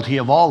guilty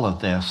of all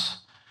of this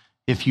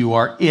if you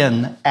are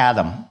in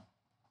Adam,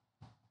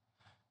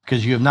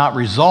 because you have not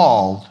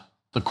resolved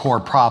the core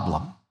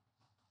problem.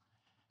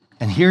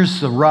 And here's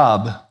the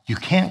rub, you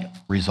can't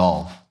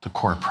resolve the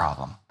core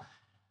problem.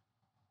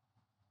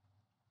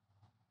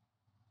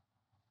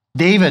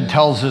 David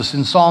tells us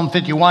in Psalm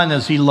 51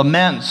 as he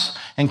laments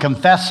and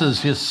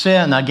confesses his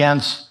sin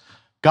against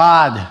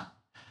God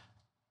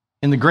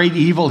in the great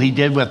evil he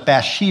did with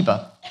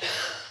Bathsheba.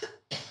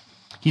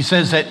 He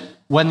says that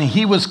when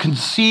he was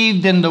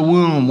conceived in the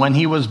womb, when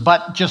he was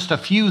but just a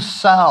few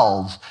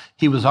cells,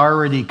 he was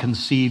already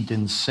conceived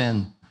in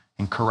sin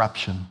and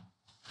corruption.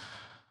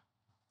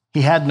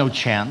 He had no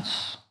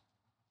chance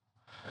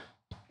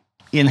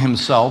in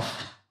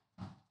himself.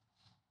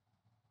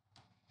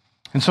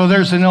 And so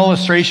there's an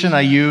illustration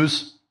I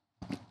use.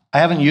 I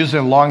haven't used it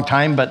in a long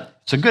time, but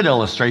it's a good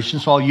illustration,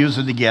 so I'll use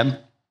it again.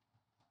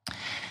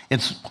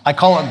 I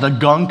call it the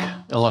gunk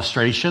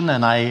illustration,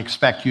 and I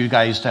expect you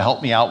guys to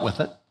help me out with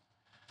it.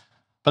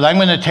 But I'm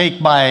going to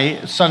take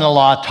my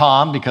son-in-law,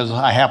 Tom, because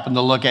I happen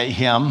to look at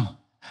him,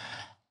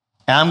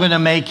 and I'm going to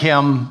make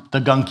him the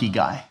gunky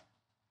guy.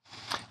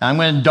 And I'm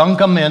going to dunk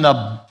him in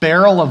a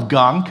barrel of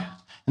gunk,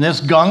 and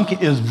this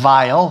gunk is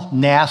vile,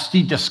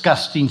 nasty,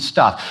 disgusting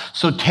stuff.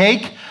 So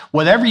take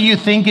whatever you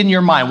think in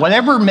your mind,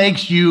 whatever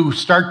makes you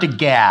start to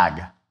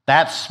gag,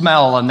 that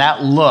smell and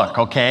that look,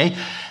 okay?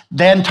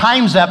 Then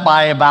times that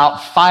by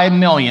about 5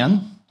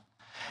 million,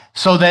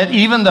 so that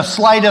even the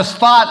slightest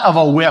thought of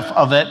a whiff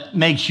of it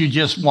makes you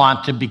just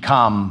want to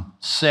become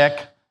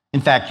sick.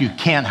 In fact, you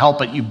can't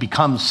help it, you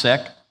become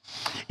sick.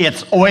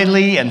 It's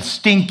oily and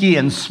stinky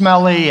and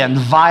smelly and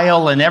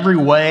vile in every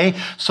way,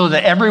 so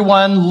that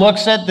everyone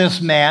looks at this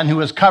man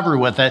who is covered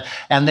with it,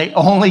 and they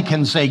only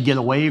can say, "Get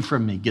away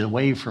from me, get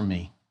away from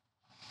me."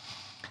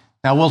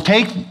 Now we'll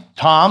take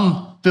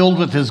Tom filled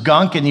with his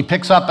gunk, and he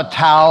picks up a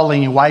towel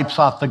and he wipes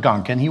off the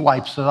gunk, and he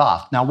wipes it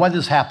off. Now what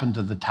has happened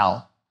to the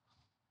towel?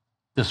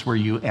 This is where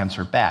you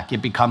answer back.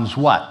 It becomes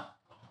what?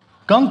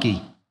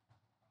 Gunky.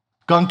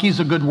 Gunky is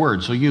a good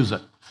word, so use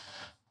it.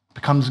 It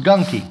becomes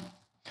gunky.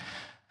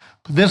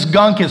 But this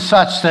gunk is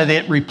such that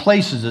it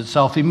replaces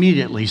itself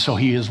immediately. So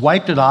he has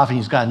wiped it off, and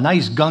he's got a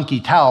nice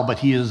gunky towel, but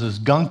he is as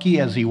gunky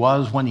as he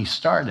was when he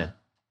started.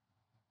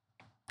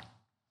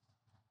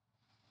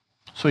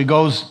 So he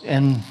goes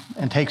and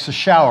takes a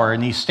shower,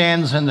 and he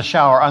stands in the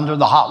shower under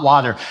the hot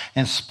water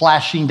and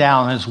splashing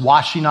down and is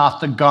washing off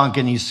the gunk,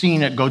 and he's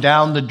seeing it go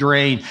down the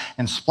drain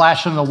and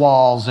splash on the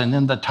walls and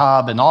in the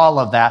tub and all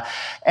of that.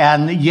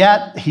 And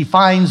yet he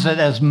finds that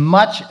as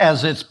much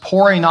as it's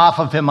pouring off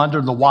of him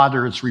under the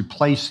water, it's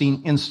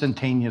replacing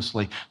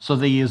instantaneously, so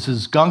that he is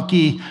as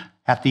gunky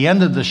at the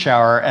end of the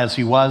shower as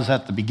he was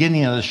at the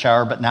beginning of the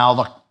shower, but now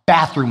the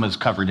bathroom is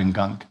covered in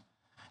gunk,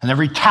 and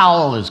every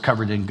towel is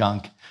covered in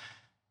gunk.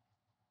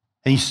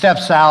 And he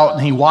steps out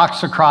and he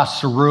walks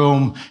across the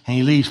room and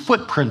he leaves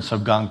footprints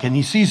of gunk, and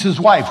he sees his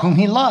wife, whom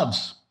he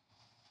loves,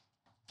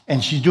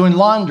 and she's doing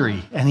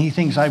laundry, and he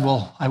thinks, I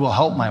will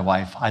help my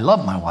wife. I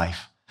love my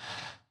wife.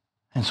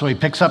 And so he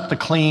picks up the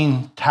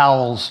clean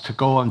towels to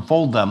go and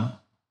fold them.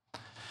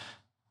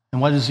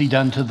 And what has he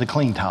done to the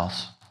clean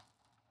towels?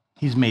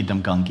 He's made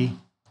them gunky.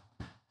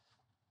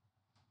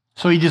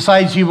 So he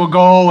decides he will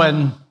go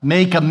and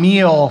make a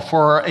meal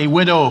for a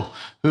widow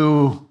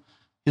who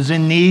is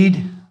in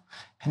need.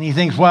 And he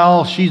thinks,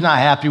 well, she's not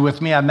happy with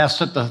me. I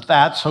messed up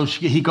that. So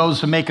he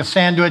goes to make a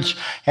sandwich,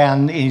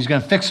 and he's going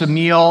to fix a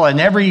meal.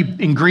 And every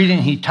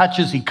ingredient he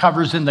touches, he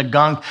covers in the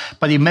gunk.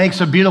 But he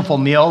makes a beautiful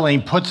meal,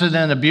 and he puts it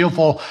in a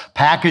beautiful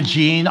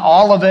packaging.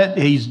 All of it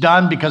he's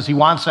done because he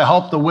wants to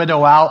help the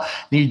widow out.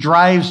 And he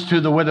drives to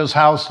the widow's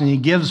house, and he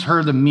gives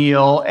her the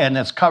meal, and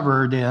it's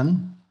covered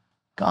in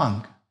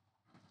gunk.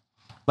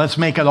 Let's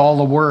make it all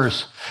the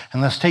worse.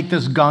 And let's take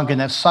this gunk,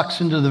 and it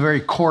sucks into the very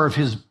core of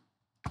his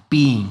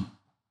being.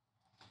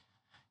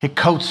 It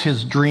coats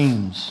his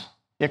dreams.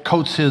 It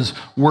coats his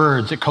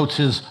words. It coats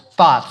his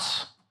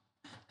thoughts,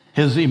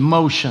 his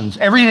emotions.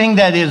 Everything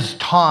that is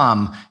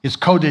Tom is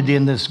coated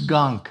in this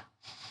gunk.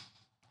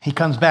 He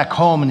comes back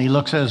home and he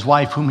looks at his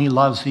wife, whom he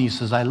loves, and he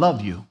says, I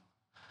love you.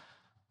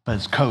 But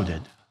it's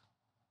coated.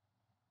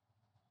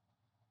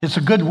 It's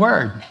a good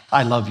word,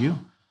 I love you,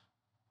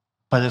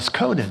 but it's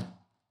coated.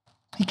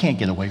 He can't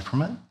get away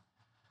from it.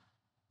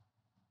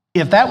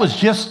 If that was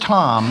just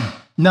Tom,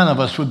 none of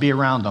us would be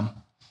around him.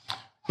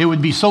 It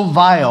would be so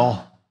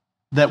vile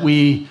that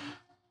we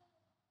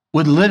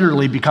would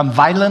literally become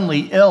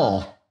violently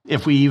ill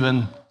if we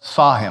even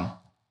saw him.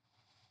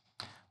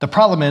 The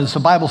problem is, the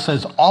Bible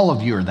says all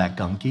of you are that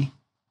gunky,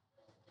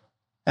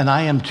 and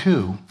I am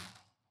too.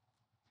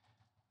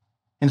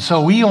 And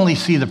so we only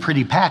see the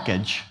pretty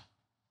package,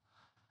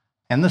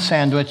 and the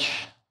sandwich,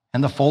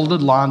 and the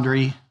folded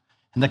laundry,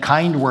 and the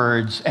kind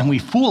words, and we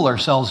fool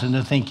ourselves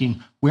into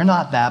thinking we're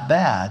not that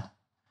bad.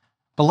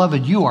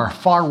 Beloved, you are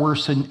far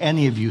worse than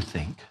any of you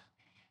think.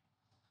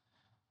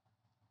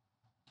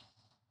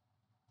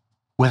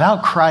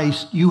 Without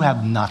Christ, you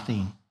have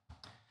nothing.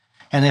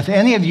 And if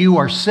any of you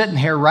are sitting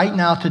here right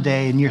now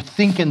today and you're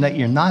thinking that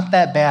you're not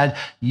that bad,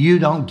 you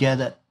don't get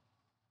it.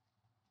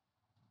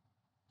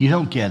 You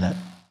don't get it.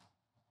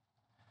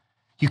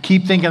 You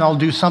keep thinking, I'll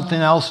do something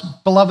else.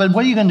 Beloved,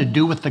 what are you going to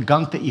do with the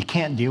gunk that you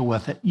can't deal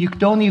with it? You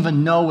don't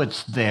even know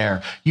it's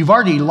there. You've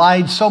already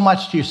lied so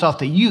much to yourself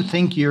that you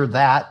think you're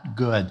that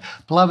good.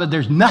 Beloved,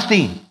 there's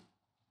nothing.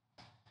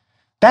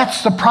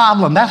 That's the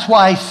problem. That's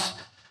why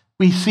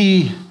we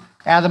see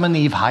Adam and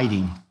Eve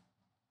hiding.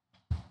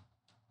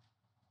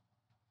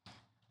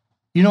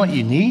 You know what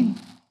you need?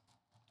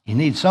 You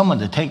need someone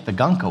to take the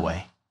gunk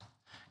away,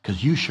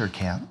 because you sure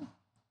can't.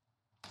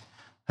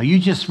 Now, you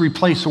just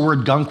replace the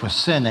word gunk with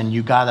sin, and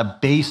you got a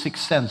basic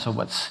sense of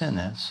what sin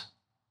is.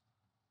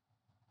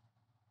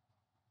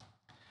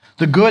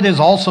 The good is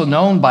also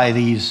known by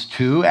these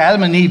two.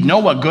 Adam and Eve know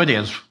what good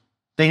is.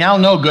 They now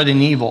know good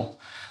and evil.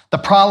 The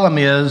problem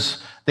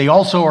is they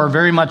also are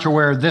very much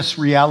aware of this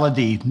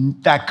reality,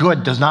 that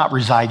good does not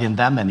reside in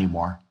them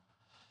anymore.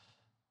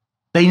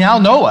 They now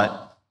know it,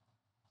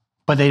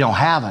 but they don't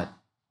have it.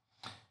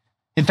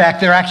 In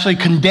fact, they're actually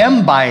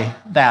condemned by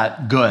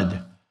that good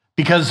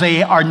because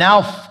they are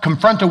now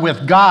confronted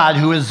with God,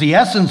 who is the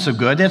essence of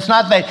good. It's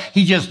not that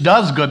he just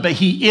does good, but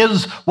he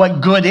is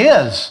what good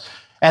is,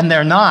 and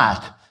they're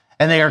not.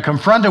 And they are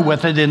confronted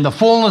with it in the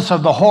fullness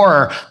of the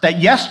horror that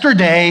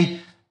yesterday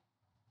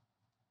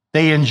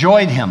they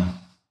enjoyed him,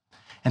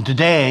 and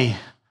today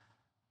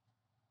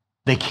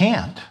they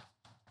can't.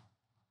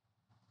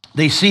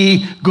 They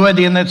see good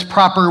in its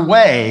proper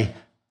way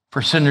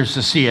for sinners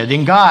to see it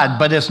in God,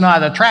 but it's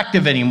not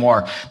attractive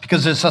anymore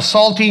because it's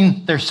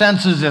assaulting their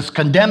senses, it's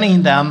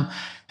condemning them,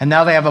 and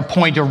now they have a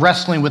point of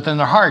wrestling within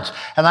their hearts.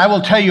 And I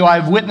will tell you,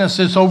 I've witnessed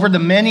this over the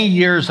many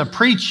years of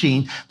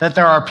preaching, that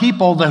there are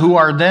people who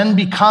are then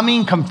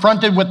becoming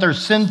confronted with their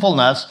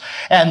sinfulness,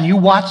 and you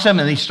watch them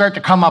and they start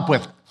to come up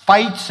with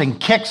fights and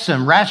kicks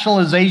and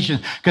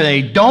rationalizations because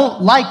they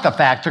don't like the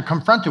fact they're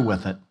confronted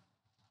with it.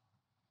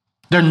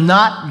 They're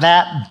not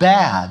that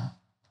bad.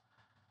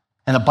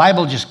 And the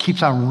Bible just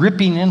keeps on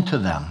ripping into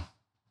them.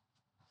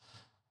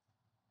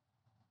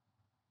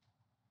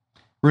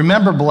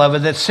 Remember,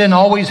 beloved, that sin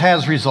always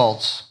has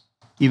results,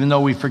 even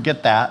though we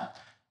forget that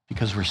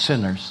because we're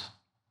sinners.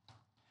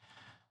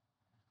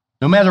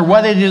 No matter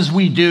what it is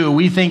we do,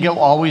 we think it will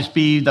always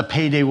be, the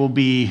payday will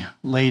be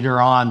later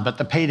on, but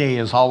the payday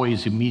is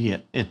always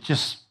immediate.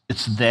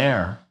 It's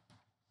there.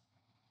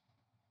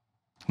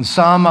 And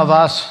some of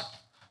us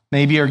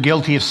maybe are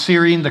guilty of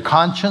searing the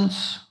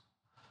conscience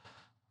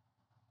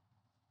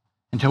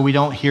until we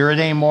don't hear it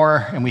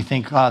anymore and we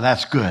think, oh,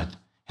 that's good.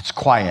 It's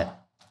quiet.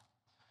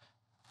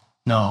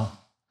 No,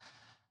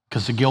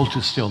 because the guilt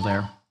is still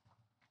there.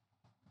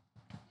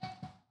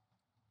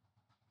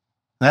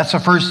 That's the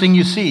first thing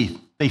you see.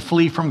 They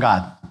flee from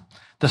God.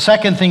 The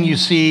second thing you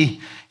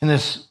see in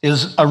this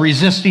is a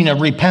resisting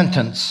of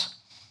repentance.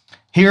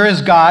 Here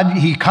is God.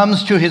 He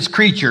comes to his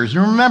creatures.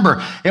 And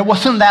remember, it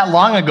wasn't that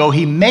long ago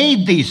he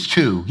made these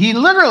two. He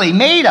literally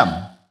made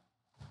them.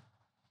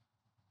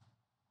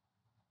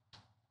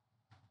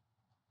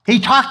 He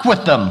talked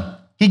with them.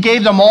 He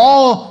gave them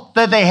all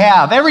that they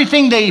have,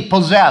 everything they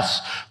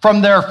possess,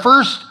 from their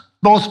first,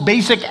 most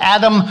basic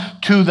atom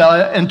to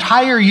the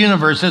entire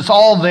universe. It's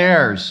all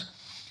theirs.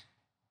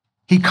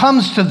 He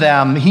comes to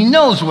them. He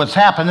knows what's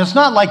happened. It's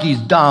not like he's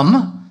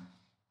dumb,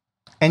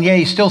 and yet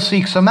he still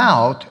seeks them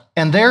out.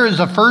 And there is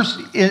a first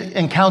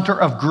encounter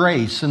of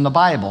grace in the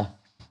Bible,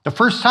 the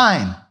first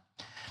time.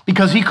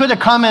 Because he could have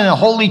come in a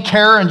holy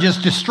terror and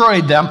just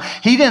destroyed them.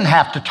 He didn't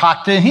have to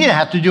talk to them. He didn't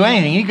have to do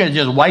anything. He could have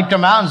just wiped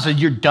them out and said,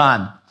 you're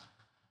done.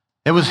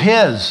 It was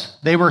his.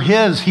 They were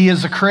his. He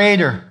is the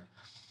creator.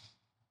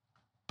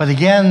 But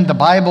again, the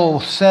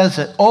Bible says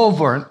it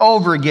over and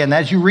over again.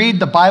 As you read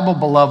the Bible,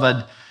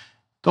 beloved,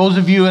 those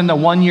of you in the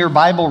one-year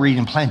Bible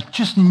reading plan,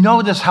 just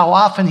notice how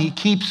often he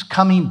keeps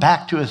coming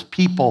back to his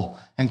people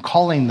and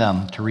calling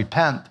them to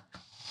repent.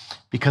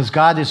 Because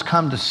God has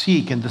come to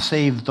seek and to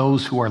save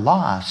those who are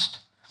lost.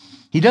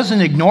 He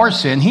doesn't ignore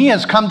sin. He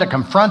has come to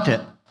confront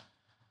it.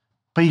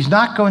 But he's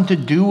not going to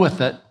do with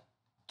it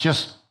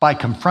just by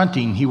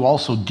confronting. He will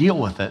also deal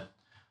with it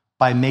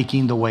by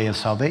making the way of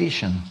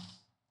salvation.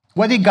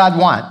 What did God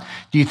want?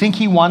 Do you think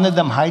he wanted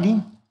them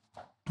hiding?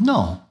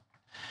 No.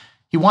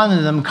 He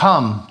wanted them to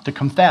come to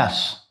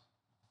confess,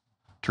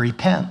 to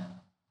repent.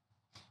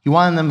 He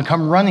wanted them to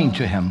come running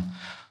to him.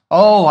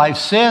 Oh, I've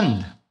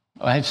sinned.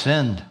 I've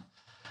sinned.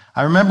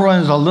 I remember when I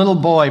was a little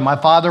boy, my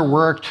father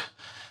worked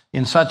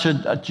in such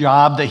a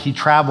job that he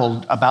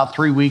traveled about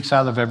 3 weeks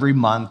out of every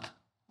month.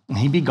 And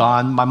he'd be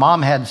gone. My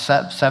mom had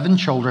 7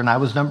 children. I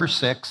was number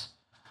 6.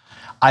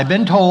 I've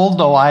been told,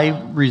 though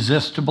I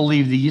resist to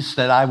believe these,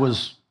 that I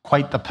was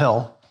quite the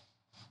pill,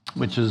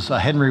 which is a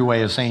Henry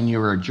way of saying you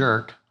were a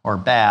jerk or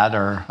bad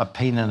or a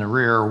pain in the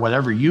rear or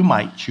whatever you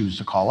might choose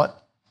to call it.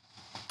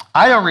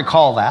 I don't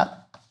recall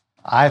that.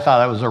 I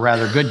thought I was a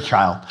rather good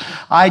child.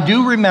 I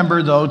do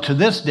remember, though, to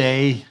this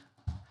day,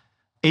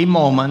 a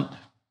moment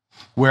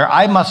where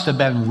I must have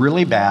been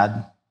really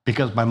bad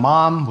because my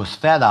mom was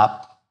fed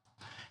up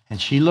and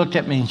she looked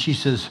at me and she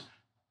says,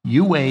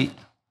 you wait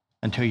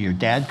until your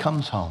dad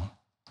comes home.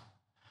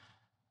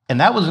 And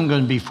that wasn't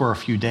going to be for a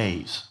few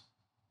days.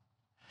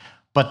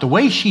 But the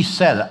way she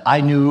said it,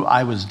 I knew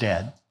I was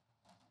dead.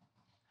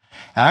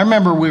 And I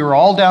remember we were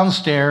all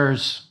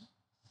downstairs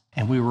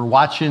and we were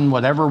watching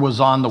whatever was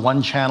on the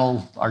one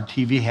channel our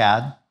TV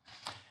had.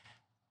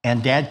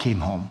 And Dad came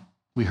home.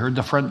 We heard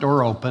the front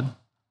door open.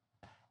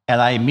 And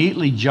I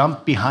immediately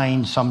jumped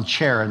behind some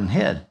chair and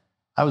hid.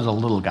 I was a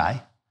little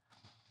guy.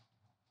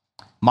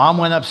 Mom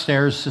went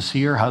upstairs to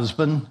see her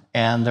husband,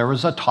 and there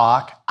was a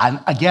talk. And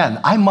again,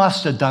 I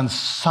must have done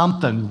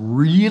something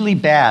really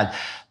bad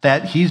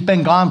that he's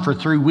been gone for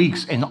 3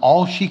 weeks, and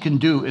all she can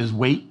do is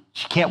wait.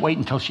 She can't wait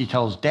until she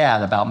tells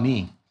Dad about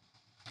me.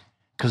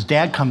 Because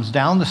Dad comes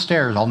down the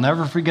stairs. I'll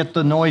never forget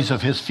the noise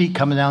of his feet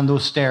coming down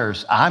those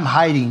stairs. I'm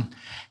hiding,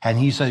 and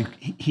he said,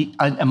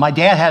 and my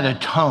dad had a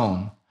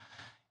tone.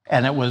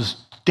 And it was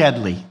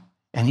deadly.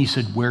 And he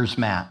said, "Where's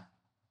Matt?"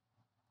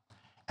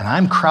 And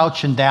I'm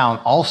crouching down.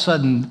 All of a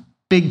sudden,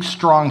 big,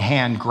 strong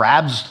hand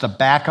grabs the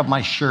back of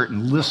my shirt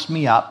and lifts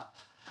me up.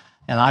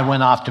 And I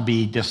went off to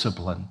be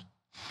disciplined.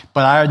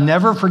 But I'll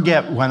never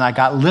forget when I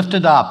got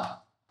lifted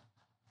up,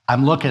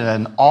 I'm looking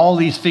and all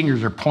these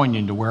fingers are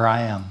pointing to where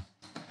I am.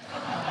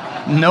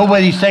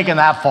 Nobody's taking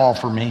that fall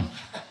for me.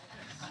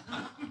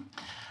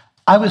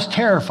 I was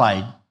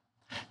terrified.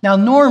 Now,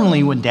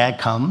 normally when Dad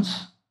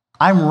comes,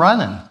 I'm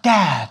running.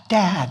 "Dad,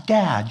 Dad,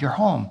 Dad, you're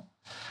home."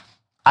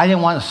 I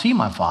didn't want to see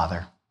my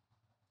father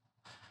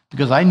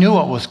because I knew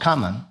what was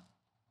coming.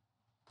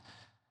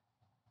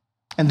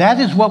 And that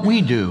is what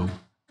we do.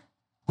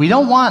 We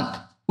will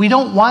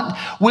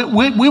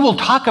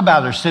talk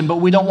about our sin, but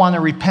we don't want to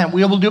repent.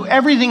 We will do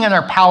everything in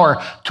our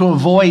power to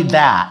avoid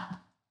that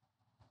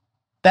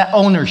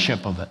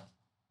ownership of it.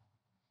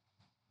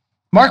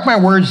 Mark my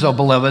words, though,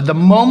 beloved, the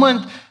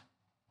moment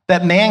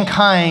that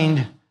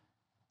mankind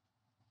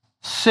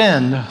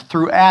sinned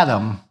through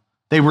Adam,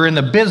 they were in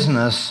the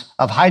business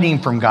of hiding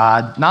from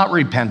God, not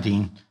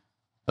repenting,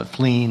 but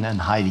fleeing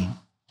and hiding.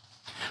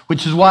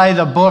 Which is why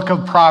the book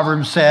of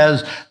Proverbs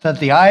says that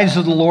the eyes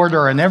of the Lord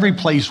are in every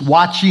place,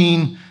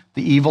 watching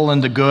the evil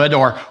and the good.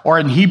 Or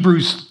in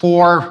Hebrews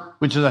 4,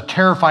 which is a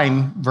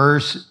terrifying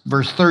verse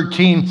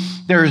 13,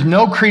 "There is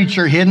no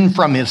creature hidden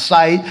from his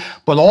sight,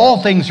 but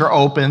all things are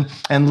open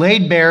and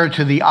laid bare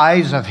to the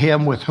eyes of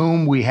him with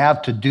whom we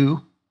have to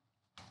do."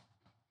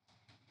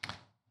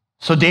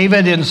 So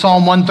David in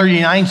Psalm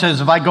 139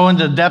 says, "If I go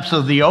into the depths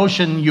of the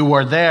ocean, you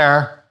are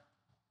there.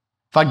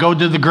 If I go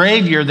to the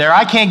grave, you're there.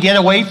 I can't get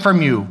away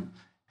from you."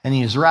 And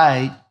he's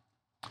right.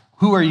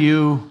 Who are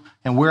you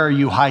and where are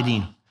you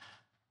hiding?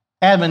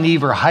 Adam and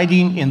Eve are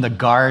hiding in the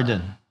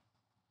garden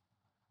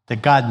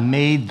that God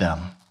made them,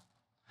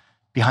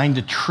 behind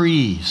the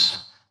trees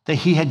that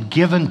he had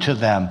given to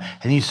them.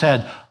 And he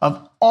said,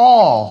 "Of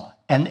all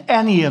and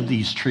any of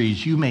these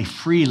trees, you may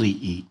freely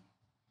eat."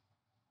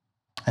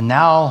 And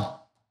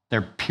now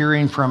they're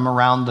peering from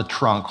around the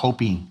trunk,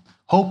 hoping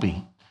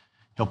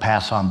he'll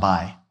pass on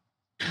by.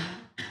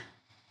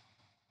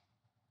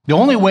 The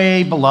only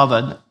way,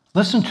 beloved,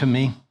 listen to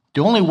me,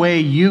 the only way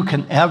you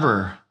can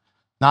ever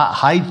not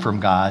hide from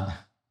God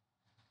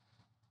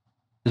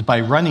is by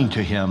running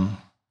to him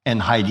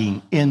and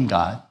hiding in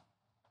God.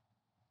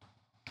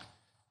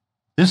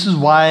 This is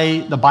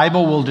why the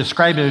Bible will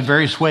describe it in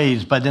various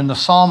ways, but in the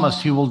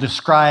psalmist, he will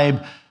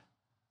describe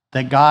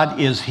that God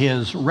is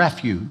his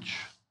refuge,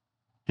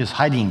 his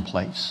hiding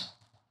place.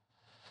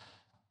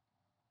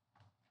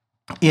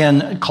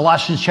 In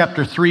Colossians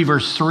chapter 3,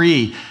 verse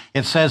 3,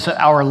 it says that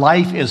our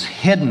life is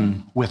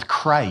hidden with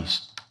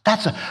Christ.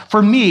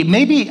 For me,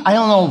 maybe, I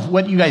don't know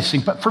what you guys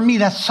think, but for me,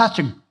 that's such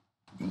a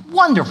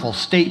wonderful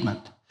statement.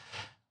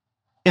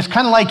 It's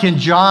kind of like in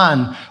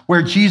John,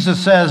 where Jesus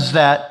says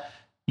that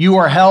you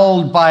are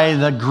held by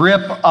the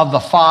grip of the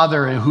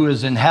Father who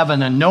is in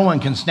heaven, and no one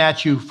can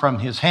snatch you from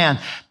his hand.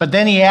 But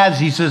then he adds,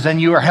 he says,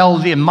 "And you are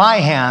held in my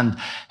hand,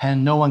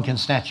 and no one can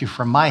snatch you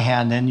from my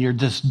hand." And you're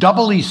this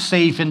doubly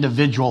safe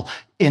individual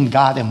in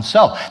God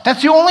himself.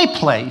 That's the only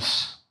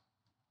place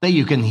that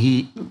you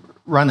can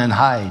run and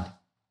hide.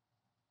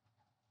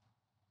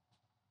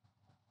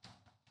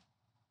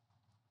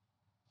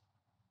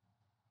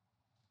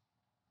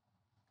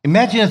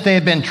 Imagine if they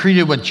had been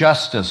treated with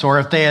justice, or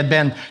if they had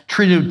been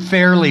treated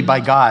fairly by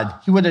God.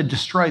 He would have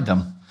destroyed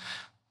them.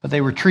 But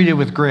they were treated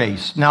with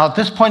grace. Now, at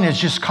this point, it's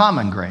just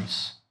common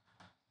grace.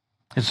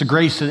 It's the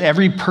grace that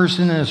every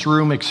person in this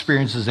room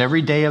experiences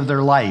every day of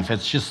their life.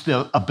 It's just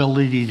the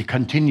ability to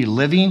continue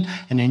living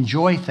and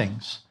enjoy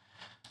things.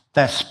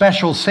 That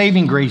special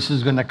saving grace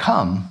is going to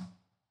come.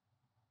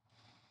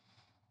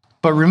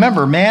 But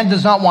remember, man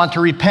does not want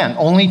to repent,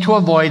 only to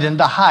avoid and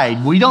to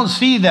hide. We don't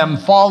see them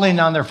falling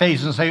on their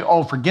face and say,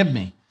 "Oh, forgive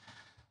me."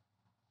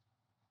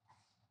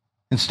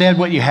 Instead,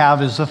 what you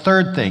have is the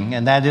third thing,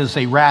 and that is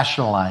they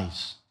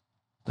rationalize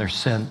their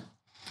sin.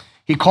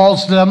 He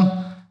calls them,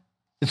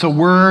 it's a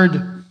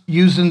word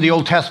used in the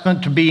Old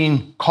Testament to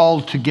being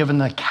called to give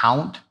an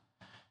account.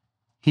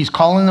 He's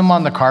calling them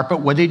on the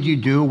carpet. What did you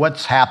do?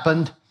 What's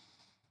happened?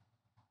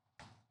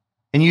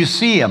 And you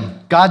see him.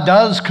 God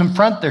does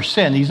confront their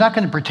sin. He's not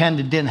going to pretend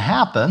it didn't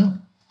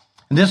happen.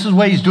 And this is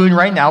what he's doing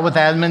right now with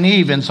Adam and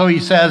Eve. And so he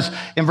says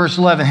in verse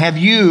 11, "Have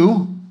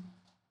you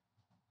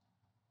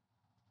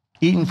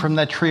eaten from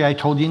that tree I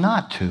told you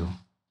not to?"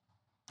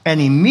 And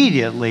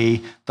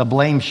immediately the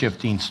blame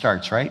shifting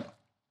starts, right?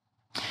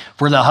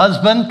 For the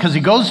husband, because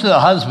he goes to the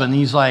husband,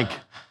 he's like,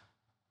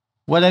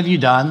 "What have you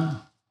done?"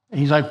 And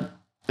he's like,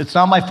 "It's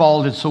not my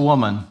fault, it's the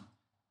woman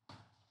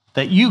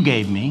that you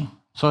gave me."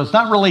 So it's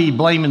not really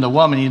blaming the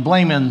woman, he's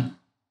blaming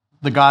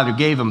the God who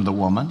gave him the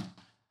woman.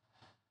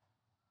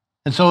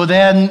 And so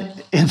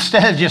then,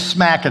 instead of just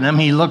smacking him,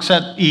 he looks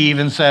at Eve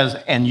and says,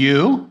 "And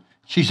you?"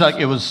 She's like,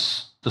 "It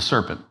was the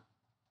serpent."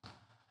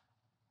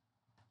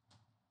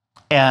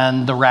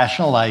 And the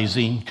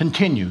rationalizing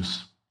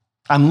continues.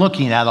 I'm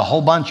looking at a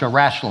whole bunch of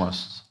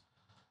rationalists,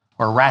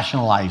 or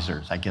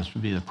rationalizers, I guess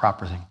would be the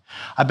proper thing.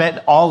 I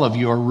bet all of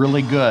you are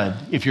really good,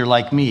 if you're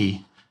like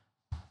me,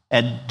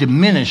 at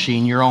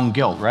diminishing your own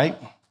guilt, right?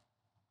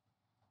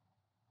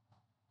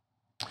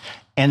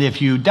 And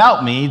if you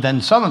doubt me,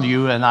 then some of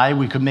you and I,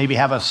 we could maybe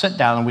have a sit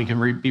down and we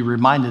can be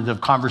reminded of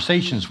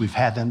conversations we've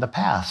had in the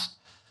past.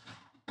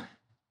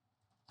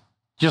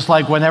 Just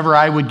like whenever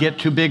I would get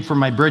too big for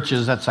my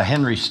britches, that's a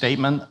Henry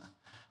statement,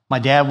 my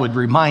dad would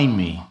remind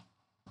me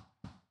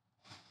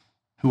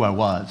who I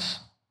was.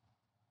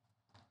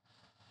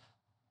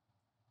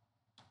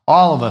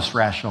 All of us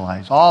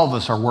rationalize. All of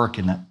us are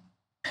working it.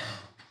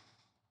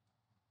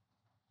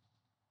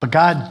 But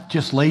God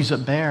just lays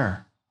it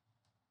bare.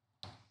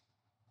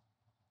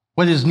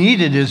 What is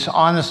needed is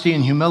honesty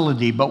and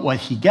humility, but what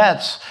he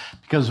gets,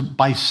 because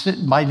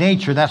by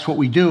nature, that's what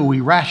we do, we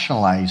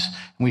rationalize,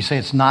 and we say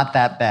it's not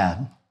that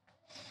bad.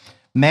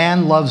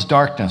 Man loves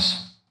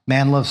darkness.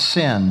 Man loves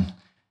sin,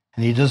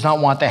 and he does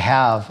not want to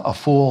have a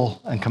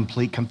full and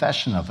complete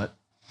confession of it.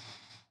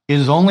 It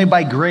is only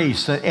by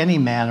grace that any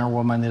man or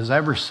woman is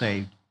ever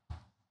saved.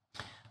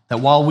 That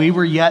while we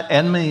were yet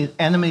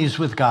enemies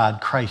with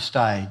God, Christ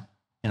died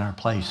in our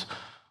place.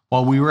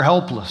 While we were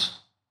helpless,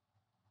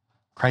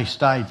 Christ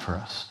died for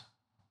us.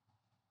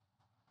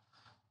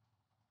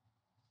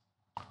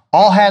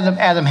 All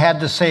Adam had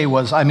to say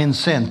was, I'm in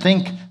sin.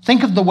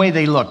 Think of the way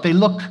they look. They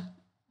look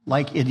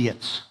like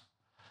idiots.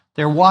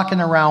 They're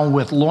walking around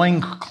with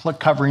loin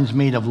coverings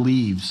made of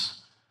leaves.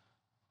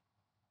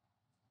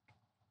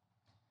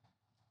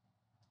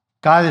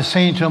 God is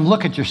saying to them,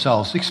 look at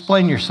yourselves,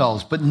 explain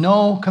yourselves, but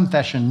no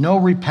confession, no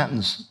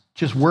repentance,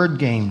 just word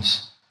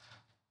games.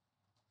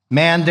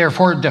 Man,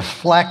 therefore,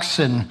 deflects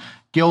in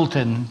guilt,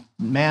 and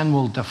man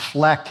will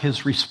deflect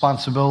his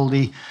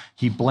responsibility.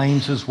 He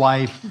blames his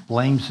wife,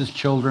 blames his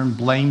children,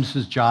 blames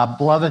his job.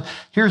 Beloved,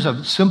 here's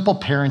a simple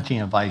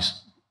parenting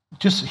advice.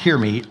 Just hear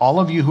me, all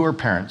of you who are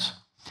parents.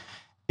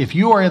 If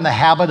you are in the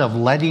habit of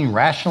letting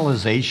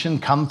rationalization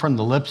come from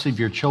the lips of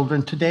your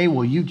children today,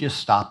 will you just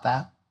stop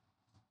that?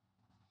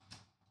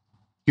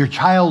 Your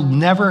child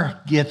never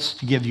gets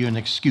to give you an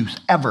excuse,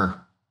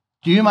 ever.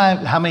 Do you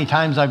mind how many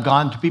times I've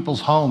gone to people's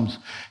homes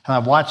and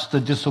I've watched the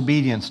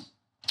disobedience?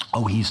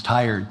 Oh, he's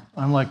tired.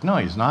 I'm like, no,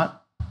 he's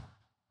not.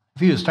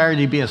 If he was tired,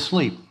 he'd be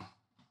asleep.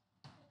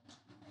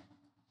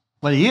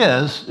 What he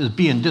is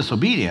being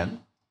disobedient.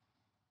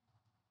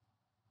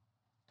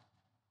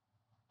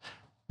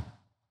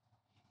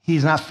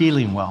 He's not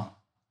feeling well.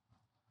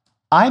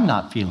 I'm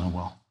not feeling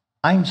well.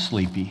 I'm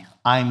sleepy.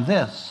 I'm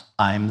this.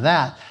 I'm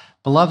that.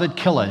 Beloved,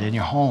 kill it in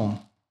your home.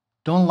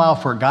 Don't allow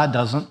for it. God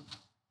doesn't.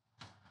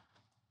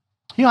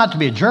 You don't have to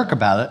be a jerk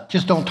about it.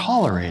 Just don't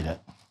tolerate it.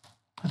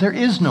 There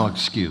is no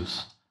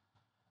excuse.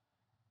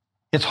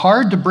 It's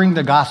hard to bring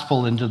the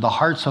gospel into the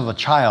hearts of a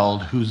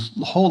child whose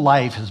whole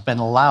life has been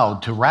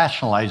allowed to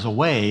rationalize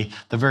away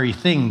the very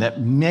thing that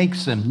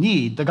makes them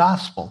need the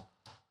gospel.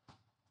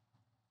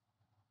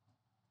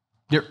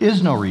 There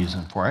is no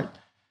reason for it.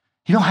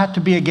 You don't have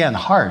to be, again,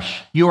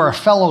 harsh. You are a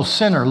fellow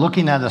sinner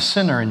looking at a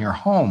sinner in your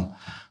home.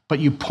 But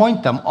you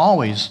point them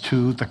always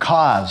to the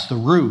cause, the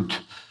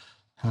root,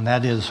 and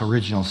that is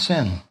original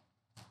sin.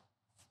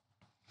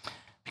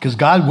 Because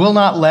God will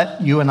not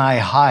let you and I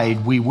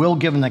hide. We will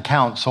give an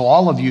account. So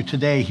all of you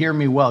today, hear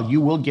me well,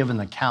 you will give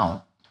an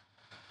account.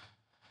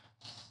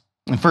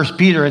 In 1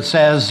 Peter, it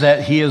says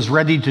that he is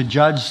ready to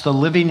judge the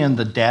living and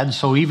the dead,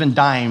 so even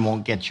dying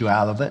won't get you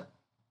out of it.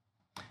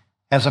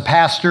 As a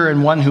pastor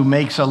and one who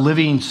makes a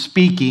living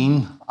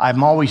speaking,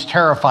 I'm always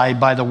terrified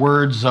by the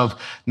words of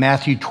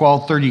Matthew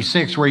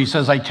 12:36, where he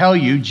says, I tell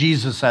you,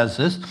 Jesus says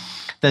this,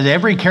 that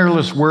every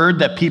careless word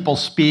that people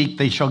speak,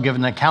 they shall give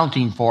an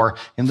accounting for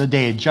in the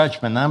day of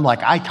judgment. And I'm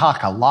like, I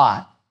talk a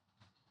lot.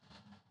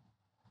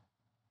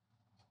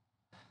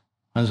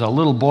 As a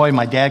little boy,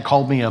 my dad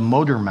called me a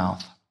motor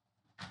mouth.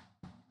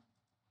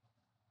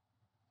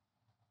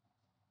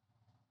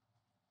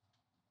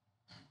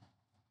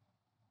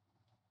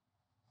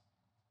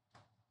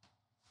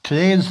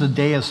 Today is the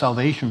day of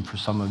salvation for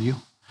some of you.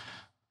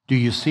 Do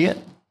you see it?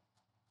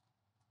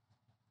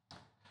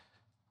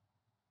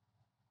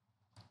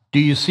 Do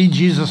you see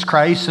Jesus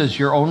Christ as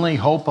your only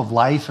hope of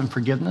life and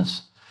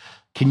forgiveness?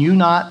 Can you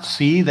not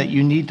see that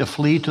you need to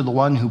flee to the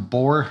one who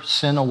bore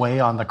sin away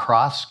on the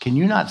cross? Can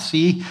you not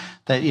see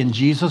that in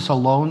Jesus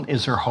alone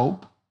is there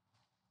hope?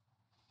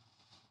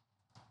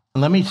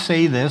 And let me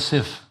say this,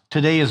 if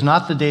today is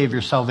not the day of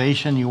your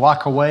salvation, you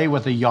walk away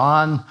with a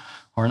yawn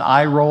or an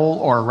eye roll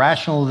or a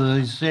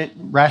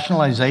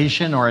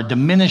rationalization or a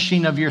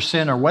diminishing of your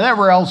sin or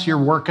whatever else you're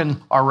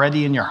working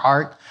already in your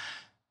heart,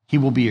 he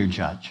will be your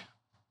judge.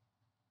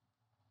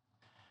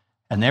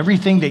 And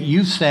everything that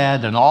you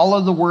said and all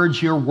of the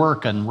words you're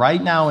working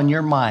right now in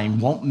your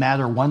mind won't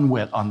matter one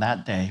whit on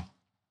that day.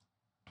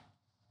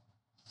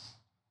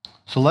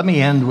 So let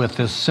me end with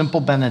this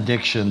simple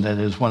benediction that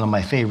is one of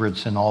my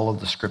favorites in all of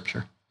the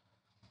scripture.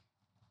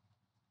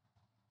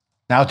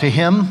 Now to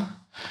him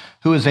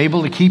who is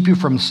able to keep you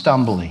from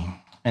stumbling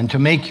and to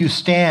make you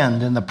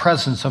stand in the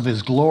presence of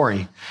his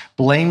glory,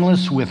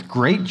 blameless with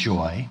great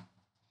joy,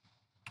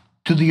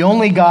 To the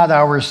only God,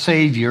 our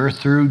Savior,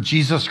 through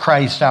Jesus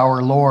Christ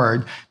our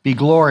Lord, be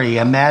glory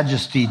and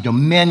majesty,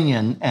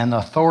 dominion and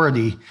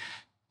authority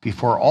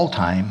before all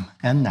time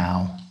and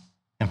now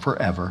and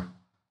forever.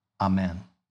 Amen.